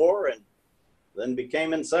out more, and then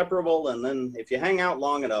became inseparable. And then if you hang out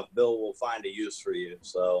long enough, Bill will find a use for you.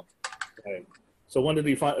 So. Okay. So when did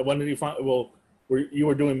he find? Well, you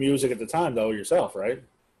were doing music at the time, though, yourself, right?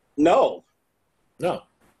 No.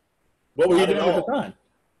 What were you doing at the time?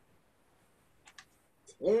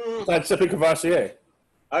 Besides sipping Cavassier.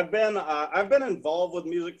 I've been involved with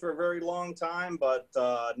music for a very long time, but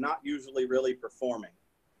not usually really performing.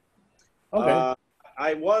 Okay.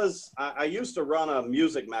 I used to run a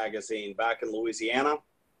music magazine back in Louisiana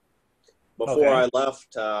before I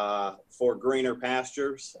left for greener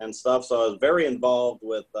pastures and stuff. So I was very involved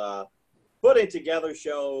with putting together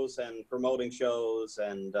shows and promoting shows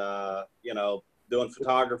and, you know, doing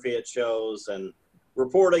photography at shows and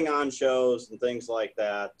reporting on shows and things like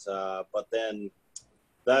that. But then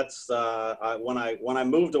that's when I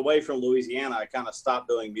moved away from Louisiana, I kind of stopped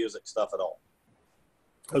doing music stuff at all.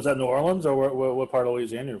 Was that New Orleans, or what part of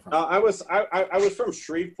Louisiana you're from? I was from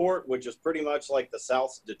Shreveport, which is pretty much like the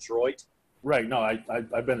South Detroit. Right. No,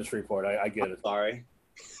 I've been to Shreveport. I get it. Sorry.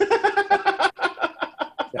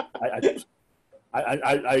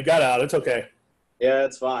 I got out. It's okay. Yeah,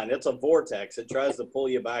 it's fine. It's a vortex. It tries to pull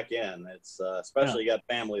you back in. It's especially you got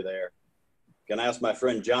family there. Can ask my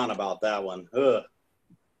friend John about that one. Ugh.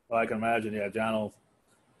 Well, I can imagine. Yeah, John will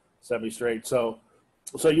set me straight. So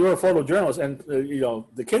you were a photojournalist, and you know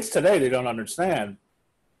the kids today, they don't understand.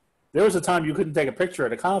 There was a time you couldn't take a picture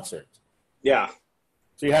at a concert. Yeah.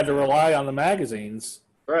 So you had to rely on the magazines,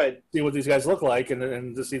 right? See what these guys look like,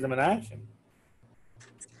 and to see them in action.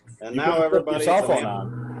 And now everybody's cell phone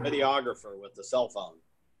on. videographer with the cell phone.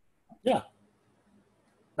 Yeah.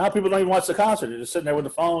 Now people don't even watch the concert. They're just sitting there with the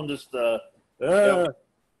phone, just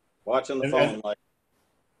watching the phone. Like,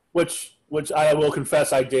 which I will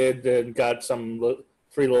confess I did and got some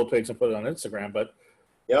free little pigs and put it on Instagram. But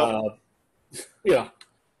yeah,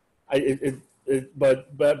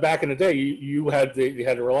 but back in the day, you had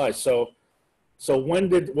to realize. So when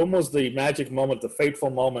was the magic moment, the fateful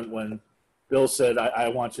moment when Bill said, I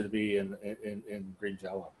want you to be in Green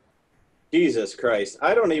Jello? Jesus Christ.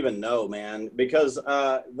 I don't even know, man, because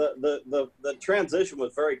the transition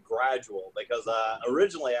was very gradual, because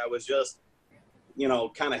originally I was just,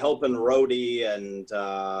 kind of helping roadie and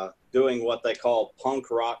doing what they call punk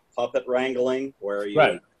rock puppet wrangling, where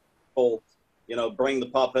you pull, bring the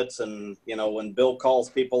puppets, and, when Bill calls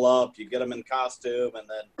people up, you get them in costume and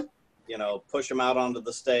then, push them out onto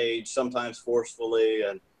the stage, sometimes forcefully,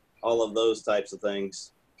 and all of those types of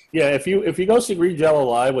things. Yeah, if you go see Green Jello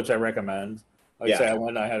live, which I recommend, like I say, I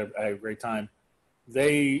went, I had a great time.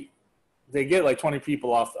 They get like 20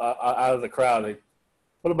 people out of the crowd. They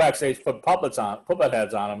put them backstage, put puppet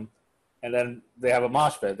heads on them, and then they have a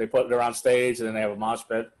mosh pit. They're on stage, and then they have a mosh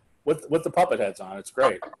pit with the puppet heads on. It's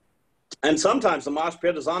great. And sometimes the mosh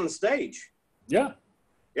pit is on the stage. Yeah.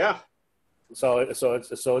 Yeah. So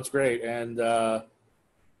it's great, and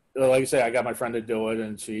like I say, I got my friend to do it,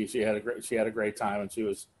 and she had a great time, and she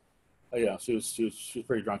was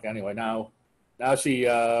pretty drunk anyway. Now she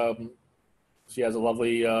has a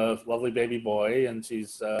lovely baby boy, and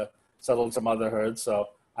she's settled in some other hoods. So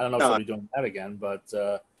I don't know if she'll be doing that again, but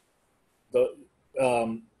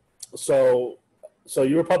so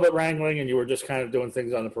you were puppet wrangling, and you were just kind of doing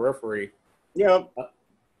things on the periphery. Yeah.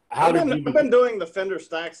 I've been doing the Fender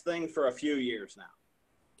Staxx thing for a few years now.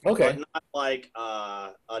 Okay. But not like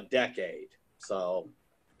a decade. So.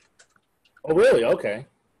 Oh, really? Okay.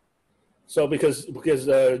 So because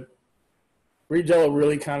Green Jello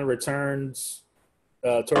really kind of returns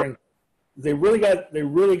touring, they really got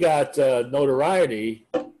notoriety,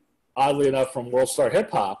 oddly enough, from Worldstar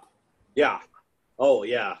Hip Hop. Yeah. Oh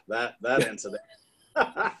yeah, that incident.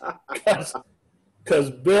 Because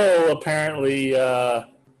Bill apparently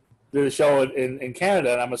did a show in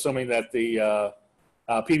Canada, and I'm assuming that the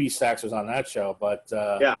PB Staxx was on that show, but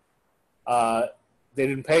they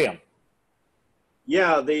didn't pay him.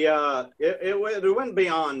 Yeah, it went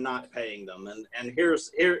beyond not paying them, and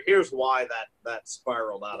here's why that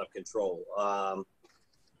spiraled out of control.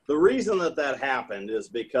 The reason that happened is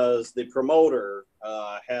because the promoter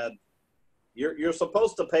you're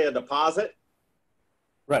supposed to pay a deposit,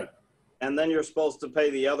 right, and then you're supposed to pay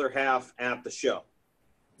the other half at the show.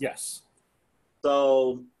 Yes.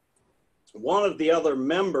 So one of the other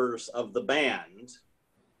members of the band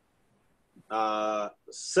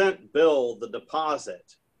sent Bill the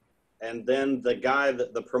deposit, and then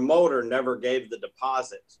the promoter never gave the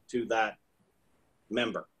deposit to that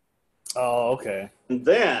member. Oh, okay. And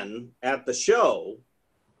then at the show,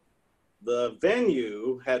 the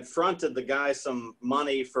venue had fronted the guy some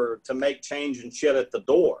money to make change and shit at the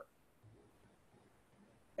door.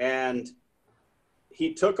 And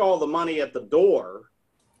he took all the money at the door.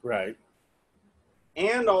 Right.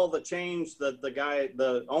 And all the change that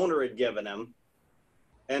the owner had given him,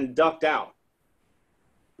 and ducked out.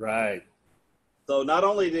 Right. So not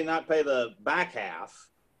only did he not pay the back half,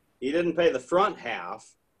 he didn't pay the front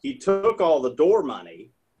half. He took all the door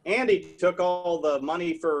money, and he took all the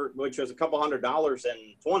money which was a couple $100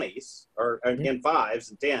 in 20s or in 5s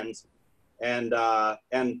and 10s,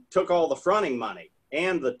 and took all the fronting money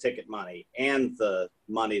and the ticket money and the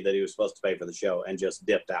money that he was supposed to pay for the show, and just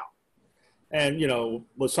dipped out. And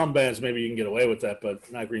with some bands, maybe you can get away with that,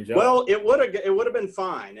 but not Green Jello. Well, it would have been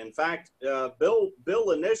fine. In fact,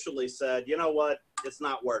 Bill initially said, "You know what? It's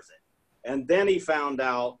not worth it." And then he found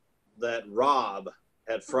out that Rob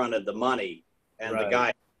had fronted the money, and the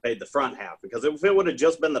guy paid the front half. Because if it would have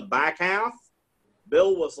just been the back half,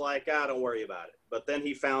 Bill was like, "Don't worry about it." But then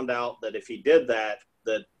he found out that if he did that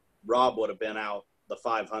Rob would have been out the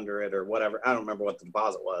 $500 or whatever. I don't remember what the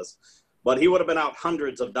deposit was, but he would have been out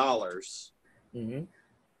hundreds of dollars. Mm-hmm.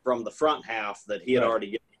 From the front half that he had already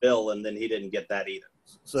given Bill, and then he didn't get that either.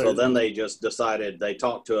 So then they just decided, they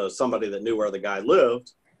talked to somebody that knew where the guy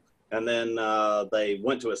lived, and then they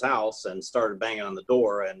went to his house and started banging on the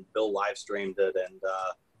door, and Bill live streamed it, and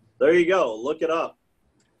there you go. Look it up.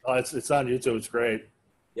 Oh, it's on YouTube. It's great.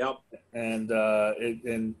 Yep. And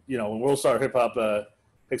when Worldstar Hip Hop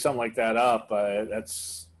picked something like that up,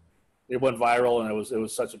 it went viral, and it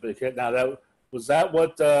was such a big hit. Now was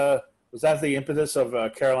that the impetus of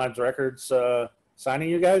Caroline's Records signing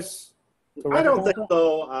you guys? I don't think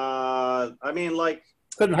so. I mean, like,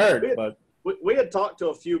 couldn't hurt, but we had talked to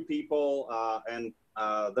a few people, and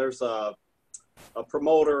there's a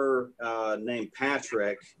promoter named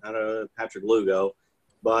Patrick, I don't know, Patrick Lugo,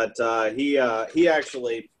 but he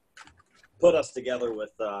actually put us together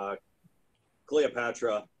with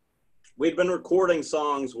Cleopatra. We'd been recording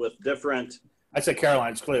songs with different. I said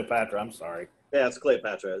Caroline, it's Cleopatra. I'm sorry. Yeah, it's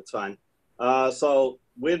Cleopatra. It's fine. So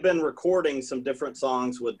we'd been recording some different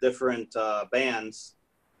songs with different bands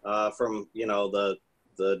from, you know, the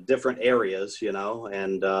different areas, you know,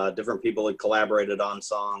 and different people had collaborated on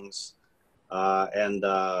songs, and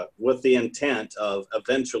with the intent of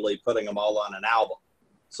eventually putting them all on an album.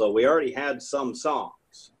 So we already had some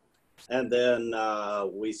songs, and then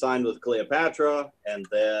we signed with Cleopatra, and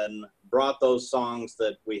then brought those songs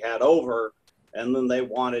that we had over, and then they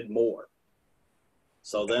wanted more.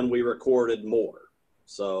 So then we recorded more.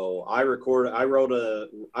 So I wrote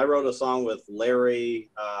a song with Larry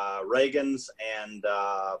Reagans and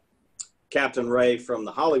Captain Ray from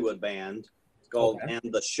the Hollywood band called "And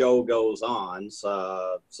the Show Goes On."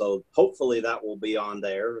 So hopefully that will be on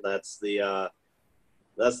there. That's the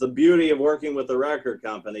beauty of working with the record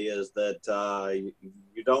company, is that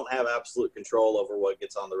you don't have absolute control over what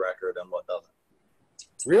gets on the record and what doesn't.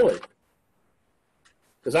 Really?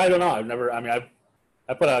 Because I don't know.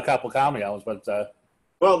 I put out a couple comedy albums, but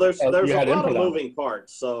well, there's a lot of moving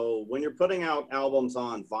parts. So when you're putting out albums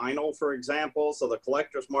on vinyl, for example, so the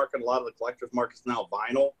collector's market, a lot of the collector's market is now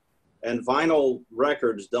vinyl, and vinyl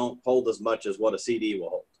records don't hold as much as what a CD will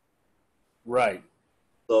hold. Right.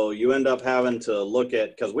 So you end up having to look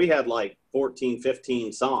at, because we had like 14,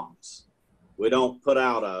 15 songs. We don't put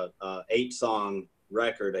out a 8-song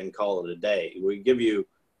record and call it a day. We give you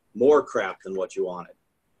more crap than what you wanted.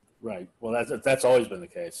 Right. Well, that's always been the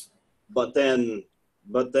case. But then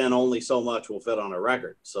only so much will fit on a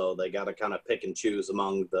record. So they got to kind of pick and choose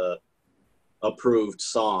among the approved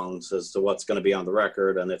songs as to what's going to be on the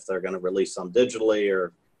record, and if they're going to release some digitally,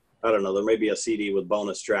 or I don't know, there may be a CD with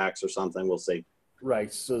bonus tracks or something. We'll see.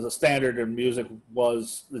 Right. So the standard in music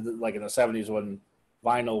was like in the 70s when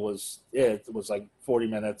vinyl was like 40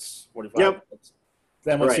 minutes, 45 minutes.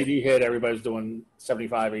 Then when CD hit, everybody's doing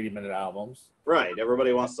 75, 80-minute albums. Right.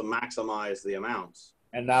 Everybody wants to maximize the amounts.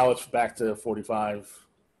 And now it's back to 40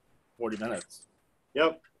 minutes.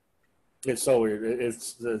 Yep. It's so weird.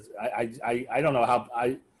 I don't know how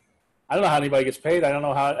I don't know how anybody gets paid. I don't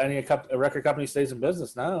know how a record company stays in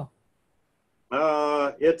business now.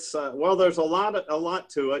 Well, there's a lot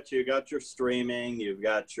to it. You got your streaming, you've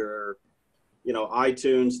got your, you know,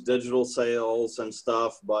 iTunes digital sales and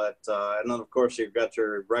stuff, but and then of course you've got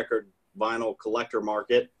your record vinyl collector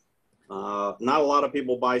market. Not a lot of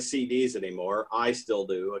people buy CDs anymore. I still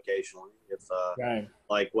do occasionally. If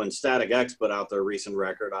like when Static X put out their recent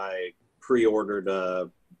record, I pre-ordered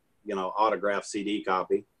a, you know, autographed CD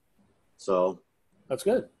copy. So that's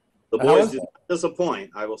good. The boys did not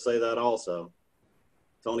disappoint. I will say that also.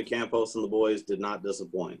 Tony Campos and the boys did not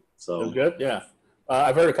disappoint. So they're good. Yeah.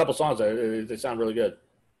 I've heard a couple songs. They sound really good.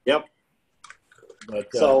 Yep.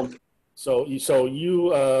 But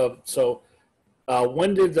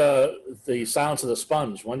when did the Silence of the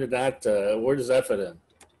Sponge? When did that? Where does that fit in?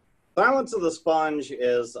 Silence of the Sponge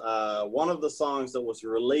is one of the songs that was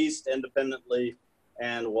released independently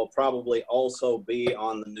and will probably also be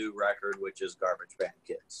on the new record, which is Garbage Band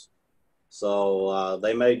Kids. So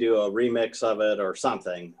they may do a remix of it or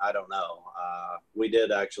something. I don't know. We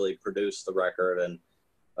did actually produce the record, and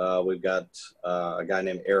we've got a guy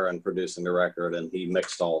named Aaron producing the record, and he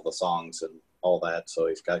mixed all the songs and all that. So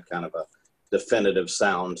he's got kind of a definitive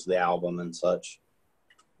sound to the album and such.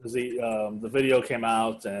 The video came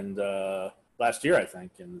out and last year, I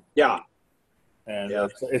think, and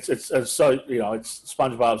it's so, you know, it's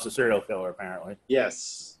SpongeBob's a serial killer apparently.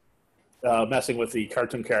 Yes. Messing with the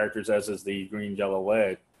cartoon characters, as is the Green Jello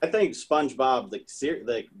way. I think SpongeBob,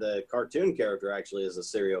 the cartoon character, actually is a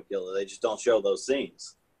serial killer. They just don't show those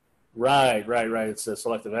scenes. Right. It's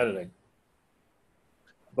selective editing.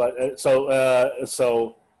 But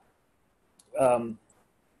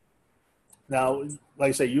now, like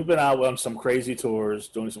I say, you've been out on some crazy tours,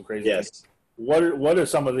 doing some crazy things. What are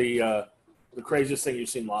some of the craziest thing you've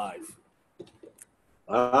seen live?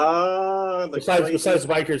 Besides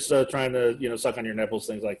bikers trying to, you know, suck on your nipples,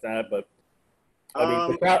 things like that. But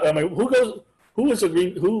who goes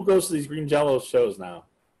to these Green Jello shows now?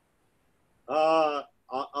 A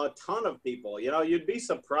ton of people. You know, you'd be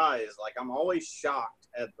surprised. Like, I'm always shocked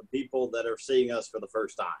at the people that are seeing us for the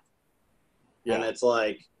first time. Yeah. And it's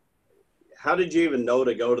like, how did you even know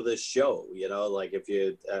to go to this show? You know, like if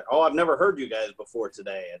you, I've never heard you guys before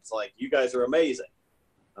today. It's like, you guys are amazing.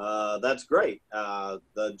 that's great. The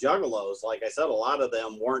Juggalos, like I said, a lot of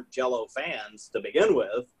them weren't Jello fans to begin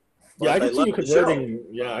with. Yeah, I can see you converting.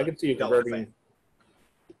 Yeah, I can see you converting. Fan.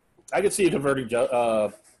 I can see you converting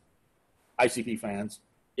ICP fans.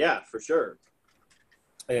 Yeah, for sure.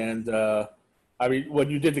 And I mean, when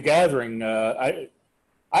you did the gathering,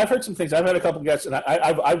 I've heard some things. I've had a couple guests, and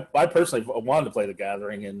I personally wanted to play the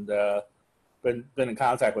gathering, and been in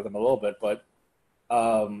contact with them a little bit, but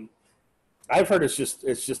I've heard it's just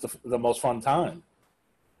the most fun time.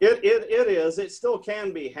 It is. It still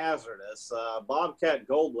can be hazardous. Bobcat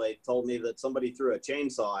Goldthwait told me that somebody threw a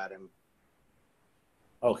chainsaw at him.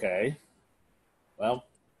 Okay. Well,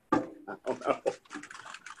 I don't know.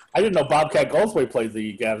 I didn't know Bobcat Goldthwait played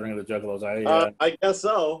the Gathering of the Juggalos. I guess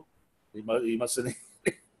so. He must have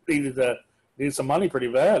needed some money pretty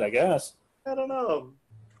bad, I guess. I don't know.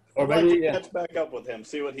 Or I'd maybe like to catch back up with him,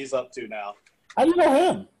 see what he's up to now. How do you know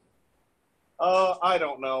him? I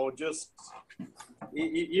don't know. Just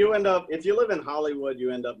you end up, if you live in Hollywood,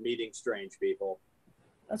 you end up meeting strange people.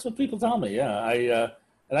 That's what people tell me. Yeah,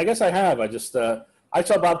 and I guess I have. I just I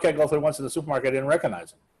saw Bobcat Goldthwait once in the supermarket. I didn't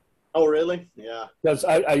recognize him. Oh, really? Yeah. Because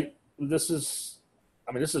this is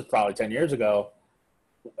probably 10 years ago.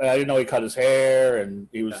 I didn't know he cut his hair, and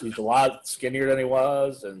he's a lot skinnier than he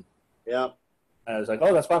was, and yeah. And I was like,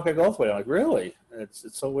 oh, that's Bobcat Goldthwait. I'm like, really? And it's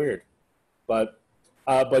so weird. But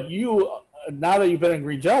you, now that you've been in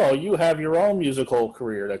Green Jello, you have your own musical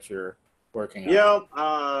career that you're working on. Yeah,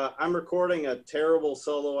 I'm recording a terrible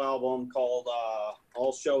solo album called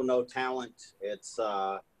All Show No Talent. It's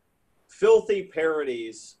filthy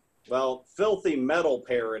parodies, filthy metal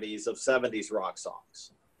parodies of 70s rock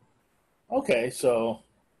songs. Okay, so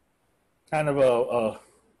kind of a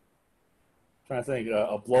trying to think,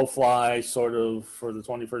 a blowfly sort of for the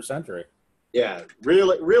 21st century. Yeah,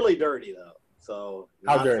 really, really dirty though. So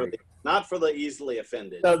how dirty? Not for the easily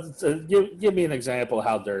offended. Give me an example of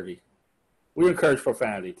how dirty. We encourage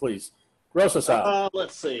profanity, please. Gross us out.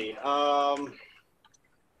 Let's see. I'm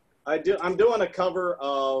doing a cover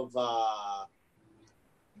of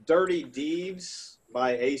Dirty Deeds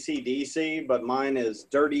by AC/DC, but mine is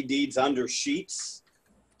Dirty Deeds Under Sheets.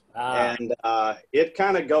 And it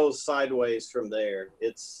kind of goes sideways from there.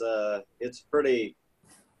 It's pretty.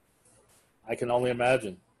 I can only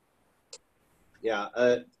imagine. Yeah.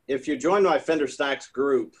 If you join my Fender Staxx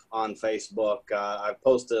group on Facebook, I've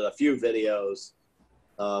posted a few videos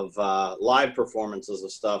of live performances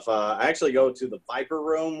of stuff. I actually go to the Viper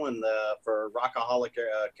Room for Rockaholic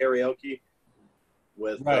karaoke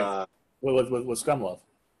with Scum Love.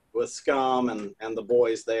 With Scum and the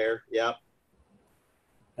boys there. Yep.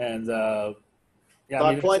 And so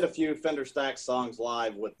I played a few Fender Staxx songs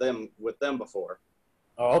live with them before.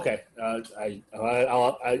 Oh, okay.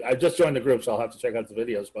 I just joined the group, so I'll have to check out the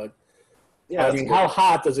videos. But yeah, I mean, how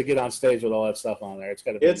hot does it get on stage with all that stuff on there?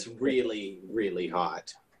 It's really, really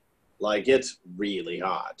hot. Like, it's really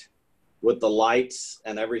hot with the lights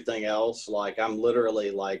and everything else. Like, I'm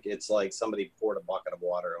literally like, it's like somebody poured a bucket of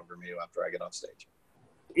water over me after I get off stage.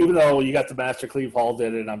 Even though you got the master Cleve Hall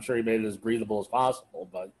did it, and I'm sure he made it as breathable as possible,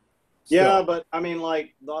 but still. Yeah, but I mean,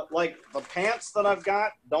 like the pants that I've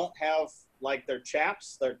got don't have like their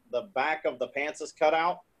chaps. The back of the pants is cut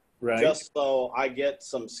out, right? Just so I get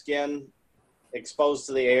some skin exposed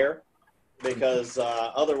to the air, because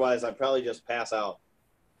otherwise I'd probably just pass out.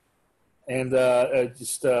 And I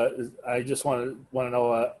just want to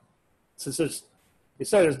know, since you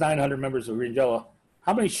said there's 900 members of Green Jello,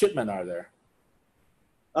 how many shitmen are there?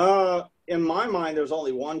 In my mind, there's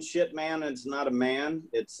only one shit man, and it's not a man.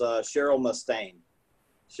 It's Cheryl Mustaine.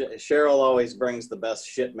 Cheryl always brings the best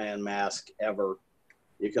shit man mask ever.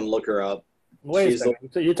 You can look her up. Wait a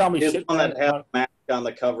second. So you're telling me she's the one that had a mask on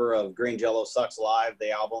the cover of Green Jello Suxx Live,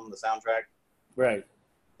 the album, the soundtrack. Right.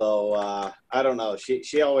 So I don't know.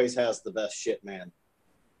 She always has the best shit man.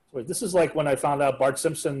 Wait, this is like when I found out Bart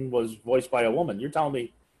Simpson was voiced by a woman. You're telling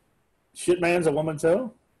me shit man's a woman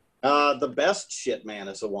too? The best shit man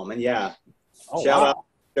is a woman, yeah. Oh, Shout out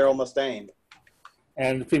to Cheryl Mustaine.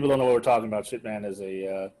 And people don't know what we're talking about. Shit man is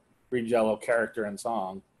a Green Jello character and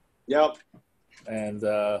song. Yep. And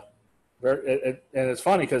it's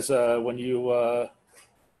funny because when you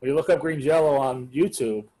look up Green Jello on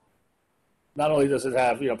YouTube, not only does it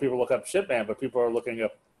have, people look up shit man, but people are looking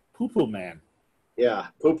up poo poo man. Yeah,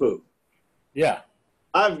 poo poo. Yeah.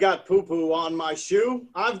 I've got poo-poo on my shoe.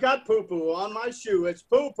 I've got poo-poo on my shoe. It's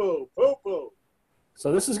poo-poo, poo-poo.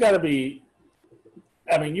 So this has got to be,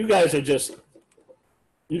 I mean, you guys are just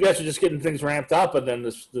getting things ramped up, and then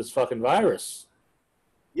this fucking virus.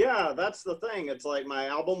 Yeah, that's the thing. It's like my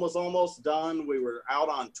album was almost done. We were out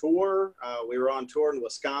on tour. We were on tour in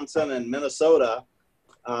Wisconsin and Minnesota.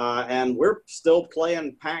 and we're still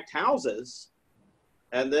playing packed houses.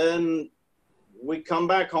 And then we come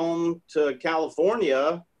back home to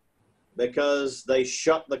California because they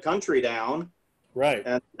shut the country down. Right.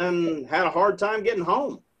 And then had a hard time getting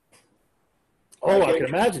home. Oh, like, I can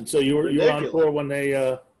imagine. So you were on tour when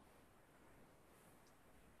they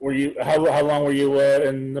were you? How long were you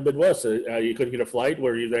in the Midwest? You couldn't get a flight.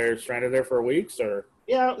 Were you there stranded there for weeks or?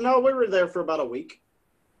 Yeah, no, we were there for about a week,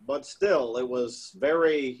 but still, it was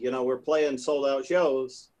very. We're playing sold out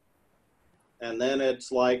shows, and then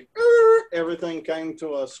it's like everything came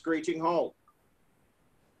to a screeching halt.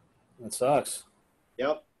 That sucks.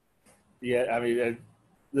 Yep. Yeah, I mean,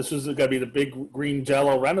 this was going to be the big Green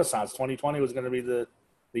Jello renaissance. 2020 was going to be the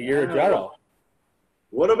year of Jello.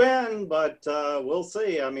 Would have been, but we'll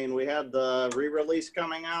see. I mean, we had the re-release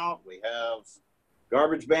coming out. We have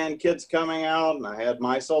Garbage Band Kids coming out, and I had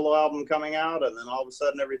my solo album coming out, and then all of a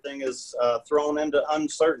sudden everything is thrown into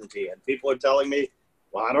uncertainty. And people are telling me,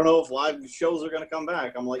 well, I don't know if live shows are going to come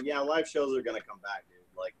back. I'm like, yeah, live shows are going to come back, dude.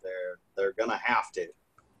 Like, they're going to have to.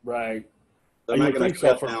 Right. They're not going to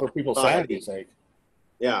shut down for people's sanity's sake.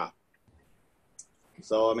 Yeah.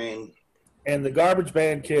 So, I mean... And the Garbage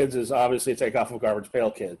Band Kids is obviously a takeoff of Garbage Pail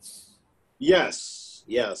Kids. Yes,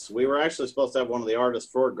 yes. We were actually supposed to have one of the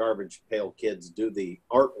artists for Garbage Pail Kids do the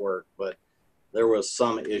artwork, but there was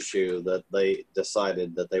some issue that they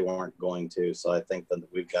decided that they weren't going to. So I think that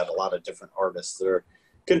we've got a lot of different artists that are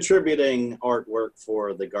contributing artwork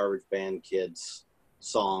for the Garbage Band Kids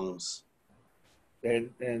songs.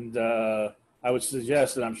 And I would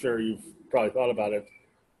suggest, and I'm sure you've probably thought about it,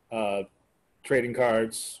 trading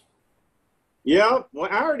cards. Yeah, well,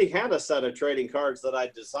 I already had a set of trading cards that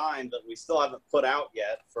I designed that we still haven't put out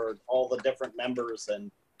yet for all the different members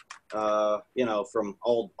and, from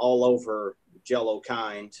all over Jello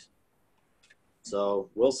kind.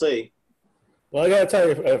 So we'll see. Well, I got to tell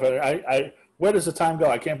you, where does the time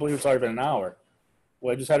go? I can't believe it's already been an hour.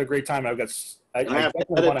 Well, I just had a great time. I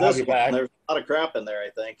definitely want to have you back. There's a lot of crap in there,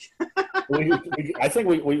 I think. I think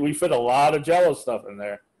we fit a lot of Jello stuff in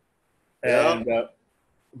there. And,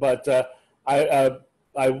 yeah. I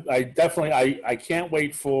definitely I can't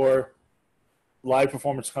wait for live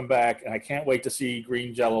performance to come back, and I can't wait to see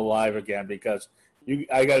Green Jello live again because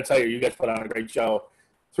I got to tell you, you guys put on a great show.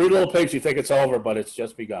 Three Little Pigs, you think it's over, but it's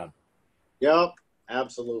just begun. Yep,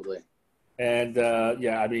 absolutely. And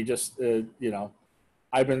I mean, just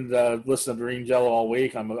I've been listening to Green Jello all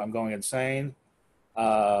week. I'm going insane.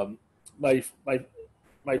 My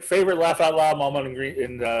favorite laugh out loud moment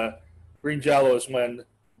in Green Jello is when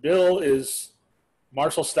Bill is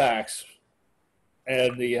Marshall Staxx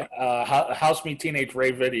and the House Me Teenage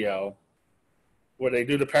Rave video where they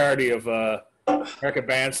do the parody of American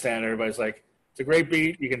Bandstand. Everybody's like, it's a great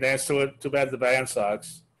beat. You can dance to it. Too bad the band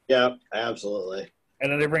sucks. Yeah, absolutely.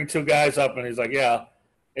 And then they bring two guys up and he's like, yeah,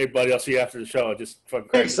 hey, buddy, I'll see you after the show. Just fucking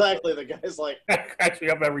crazy. Exactly. The guy's like, cracks me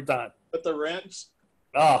up every time. With the wrench.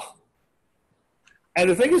 Oh. And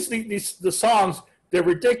the thing is, the songs, they're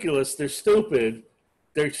ridiculous. They're stupid.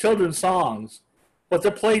 They're children's songs, but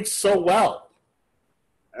they're played so well.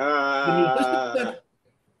 I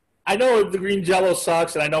know the Green Jello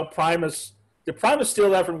sucks, and I know Primus. Did Primus steal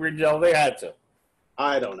that from Green Jello? They had to.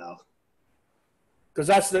 I don't know. Because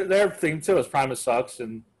that's their thing, too, is Primus sucks,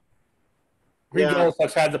 and Green Jello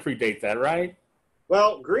sucks had to predate that, right?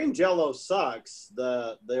 Well, Green Jello Sucks,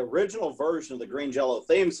 the original version of the Green Jello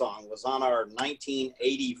theme song was on our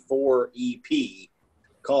 1984 EP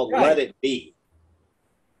called Let It Be.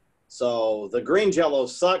 So the Green Jello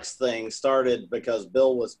Sucks thing started because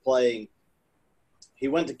Bill was playing, he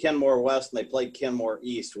went to Kenmore West and they played Kenmore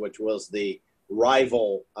East, which was the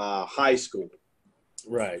rival high school.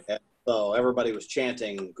 Right. And so everybody was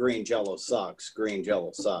chanting Green Jello Sucks, Green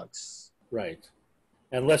Jello Sucks. Right.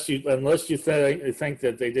 Unless you think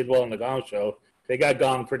that they did well in the Gong Show, they got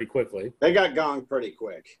gonged pretty quickly. They got gonged pretty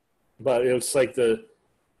quick. But it was like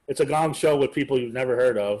it's a Gong Show with people you've never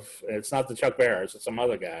heard of. It's not the Chuck Barris, it's some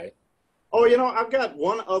other guy. Oh, I've got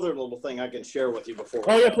one other little thing I can share with you before.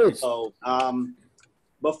 Oh, yeah, please. So,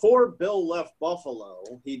 before Bill left Buffalo,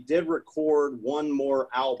 he did record one more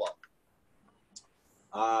album.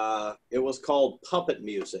 It was called Puppet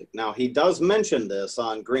Music. Now, he does mention this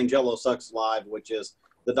on Green Jello Sucks Live, which is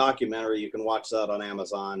the documentary. You can watch that on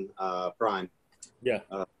Amazon Prime. Yeah.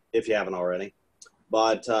 If you haven't already.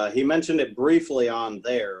 But he mentioned it briefly on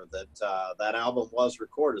there that that album was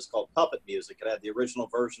recorded. It's called Puppet Music. It had the original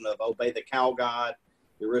version of Obey the Cow God,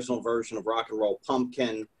 the original version of Rock and Roll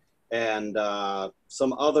Pumpkin, and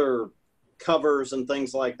some other covers and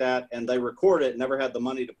things like that. And they recorded it, never had the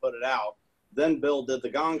money to put it out. Then Bill did the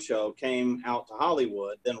Gong Show, came out to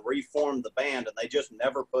Hollywood, then reformed the band, and they just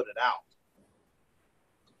never put it out.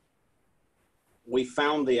 We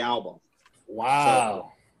found the album.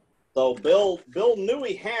 Wow. So Bill knew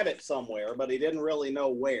he had it somewhere, but he didn't really know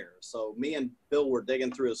where. So me and Bill were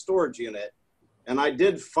digging through his storage unit, and I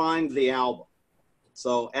did find the album.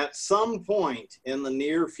 So at some point in the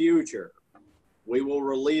near future, we will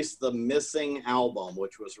release the missing album,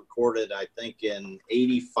 which was recorded, I think, in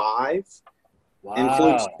 '85. Wow.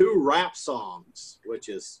 Includes 2 rap songs, which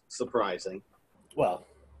is surprising. Well,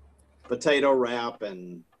 Potato Rap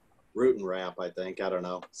and Rootin' Rap, I think. I don't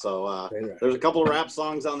know. So there's a couple of rap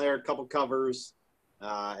songs on there, a couple covers,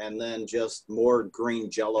 and then just more Green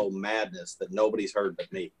Jello madness that nobody's heard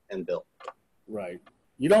but me and Bill. Right.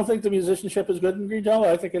 You don't think the musicianship is good in Green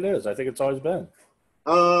Jello? I think it is. I think it's always been.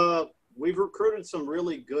 We've recruited some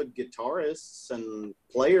really good guitarists and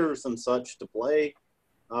players and such to play.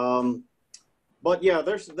 But yeah,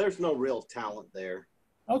 there's no real talent there.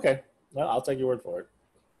 Okay. Well, I'll take your word for it.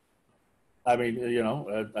 I mean, you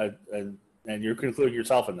know, and you're concluding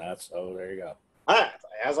yourself in that, so there you go.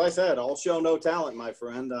 As I said, all show, no talent, my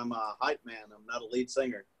friend. I'm a hype man. I'm not a lead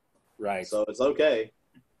singer. Right. So it's okay.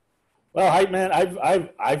 Well, hype man,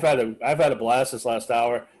 I've had a blast this last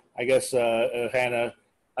hour. I guess Hannah's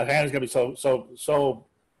gonna be so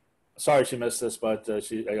sorry she missed this, but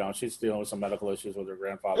she's dealing with some medical issues with her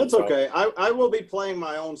grandfather. It's okay. I will be playing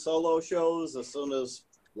my own solo shows as soon as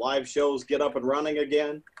live shows get up and running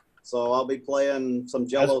again. So I'll be playing some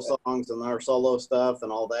Jello songs and our solo stuff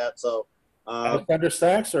and all that. So as Fender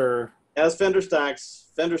Staxx or as Fender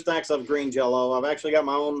Staxx of Green Jello. I've actually got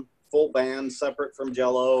my own full band separate from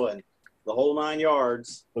Jello and the whole 9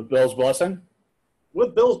 yards. With Bill's blessing?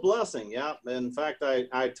 With Bill's blessing, yeah. In fact,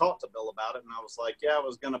 I talked to Bill about it, and I was like, yeah, I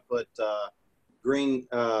was going to put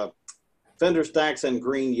Fender Staxx and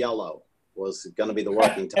Green Jello was going to be the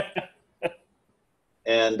working title.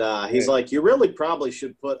 And he's like, you really probably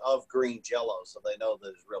should put of Green Jello so they know that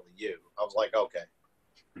it's really you. I was like, okay.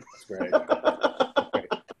 That's great. Okay.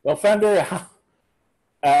 Well, Fender,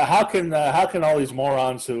 how can all these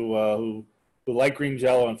morons who like Green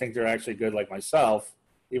Jello and think they're actually good like myself,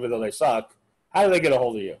 even though they suck, how do they get a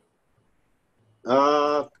hold of you?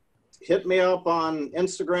 Hit me up on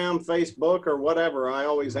Instagram, Facebook, or whatever. I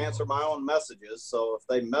always answer my own messages. So if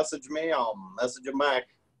they message me, I'll message them back.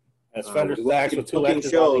 That's Fender Staxx with 2 X's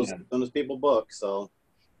shows on the end. As soon as people book, so.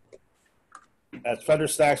 That's Fender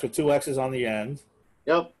Staxx with 2 X's on the end.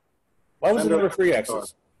 Yep. Why was Fender, it number 3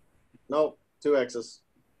 X's? Nope, 2 X's.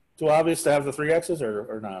 Too obvious to have the 3 X's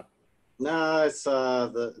or not? No, it's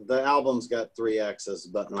the album's got 3 X's,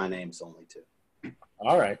 but my name's only 2.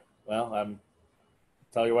 All right. Well,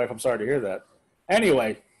 tell your wife I'm sorry to hear that.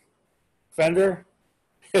 Anyway, Fender,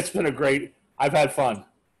 it's been I've had fun.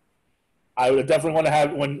 I would definitely want to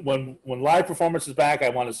have, when live performance is back, I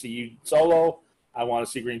want to see you solo. I want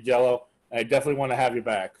to see Green Jello. I definitely want to have you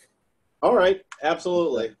back. All right.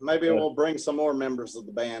 Absolutely. Maybe we'll bring some more members of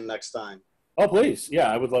the band next time. Oh, please.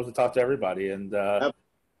 Yeah, I would love to talk to everybody. And say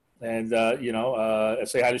hi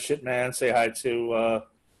to Shitman, say hi to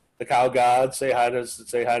the Cow God, say hi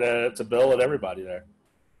to Bill and everybody there.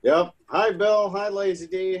 Yep. Hi, Bill. Hi, Lazy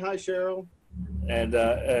D. Hi, Cheryl. And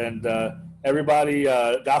everybody,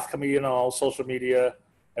 Goth Comedian on all social media.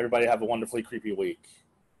 Everybody have a wonderfully creepy week.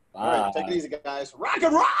 Bye. All right, take it easy, guys. Rock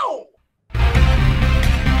and roll!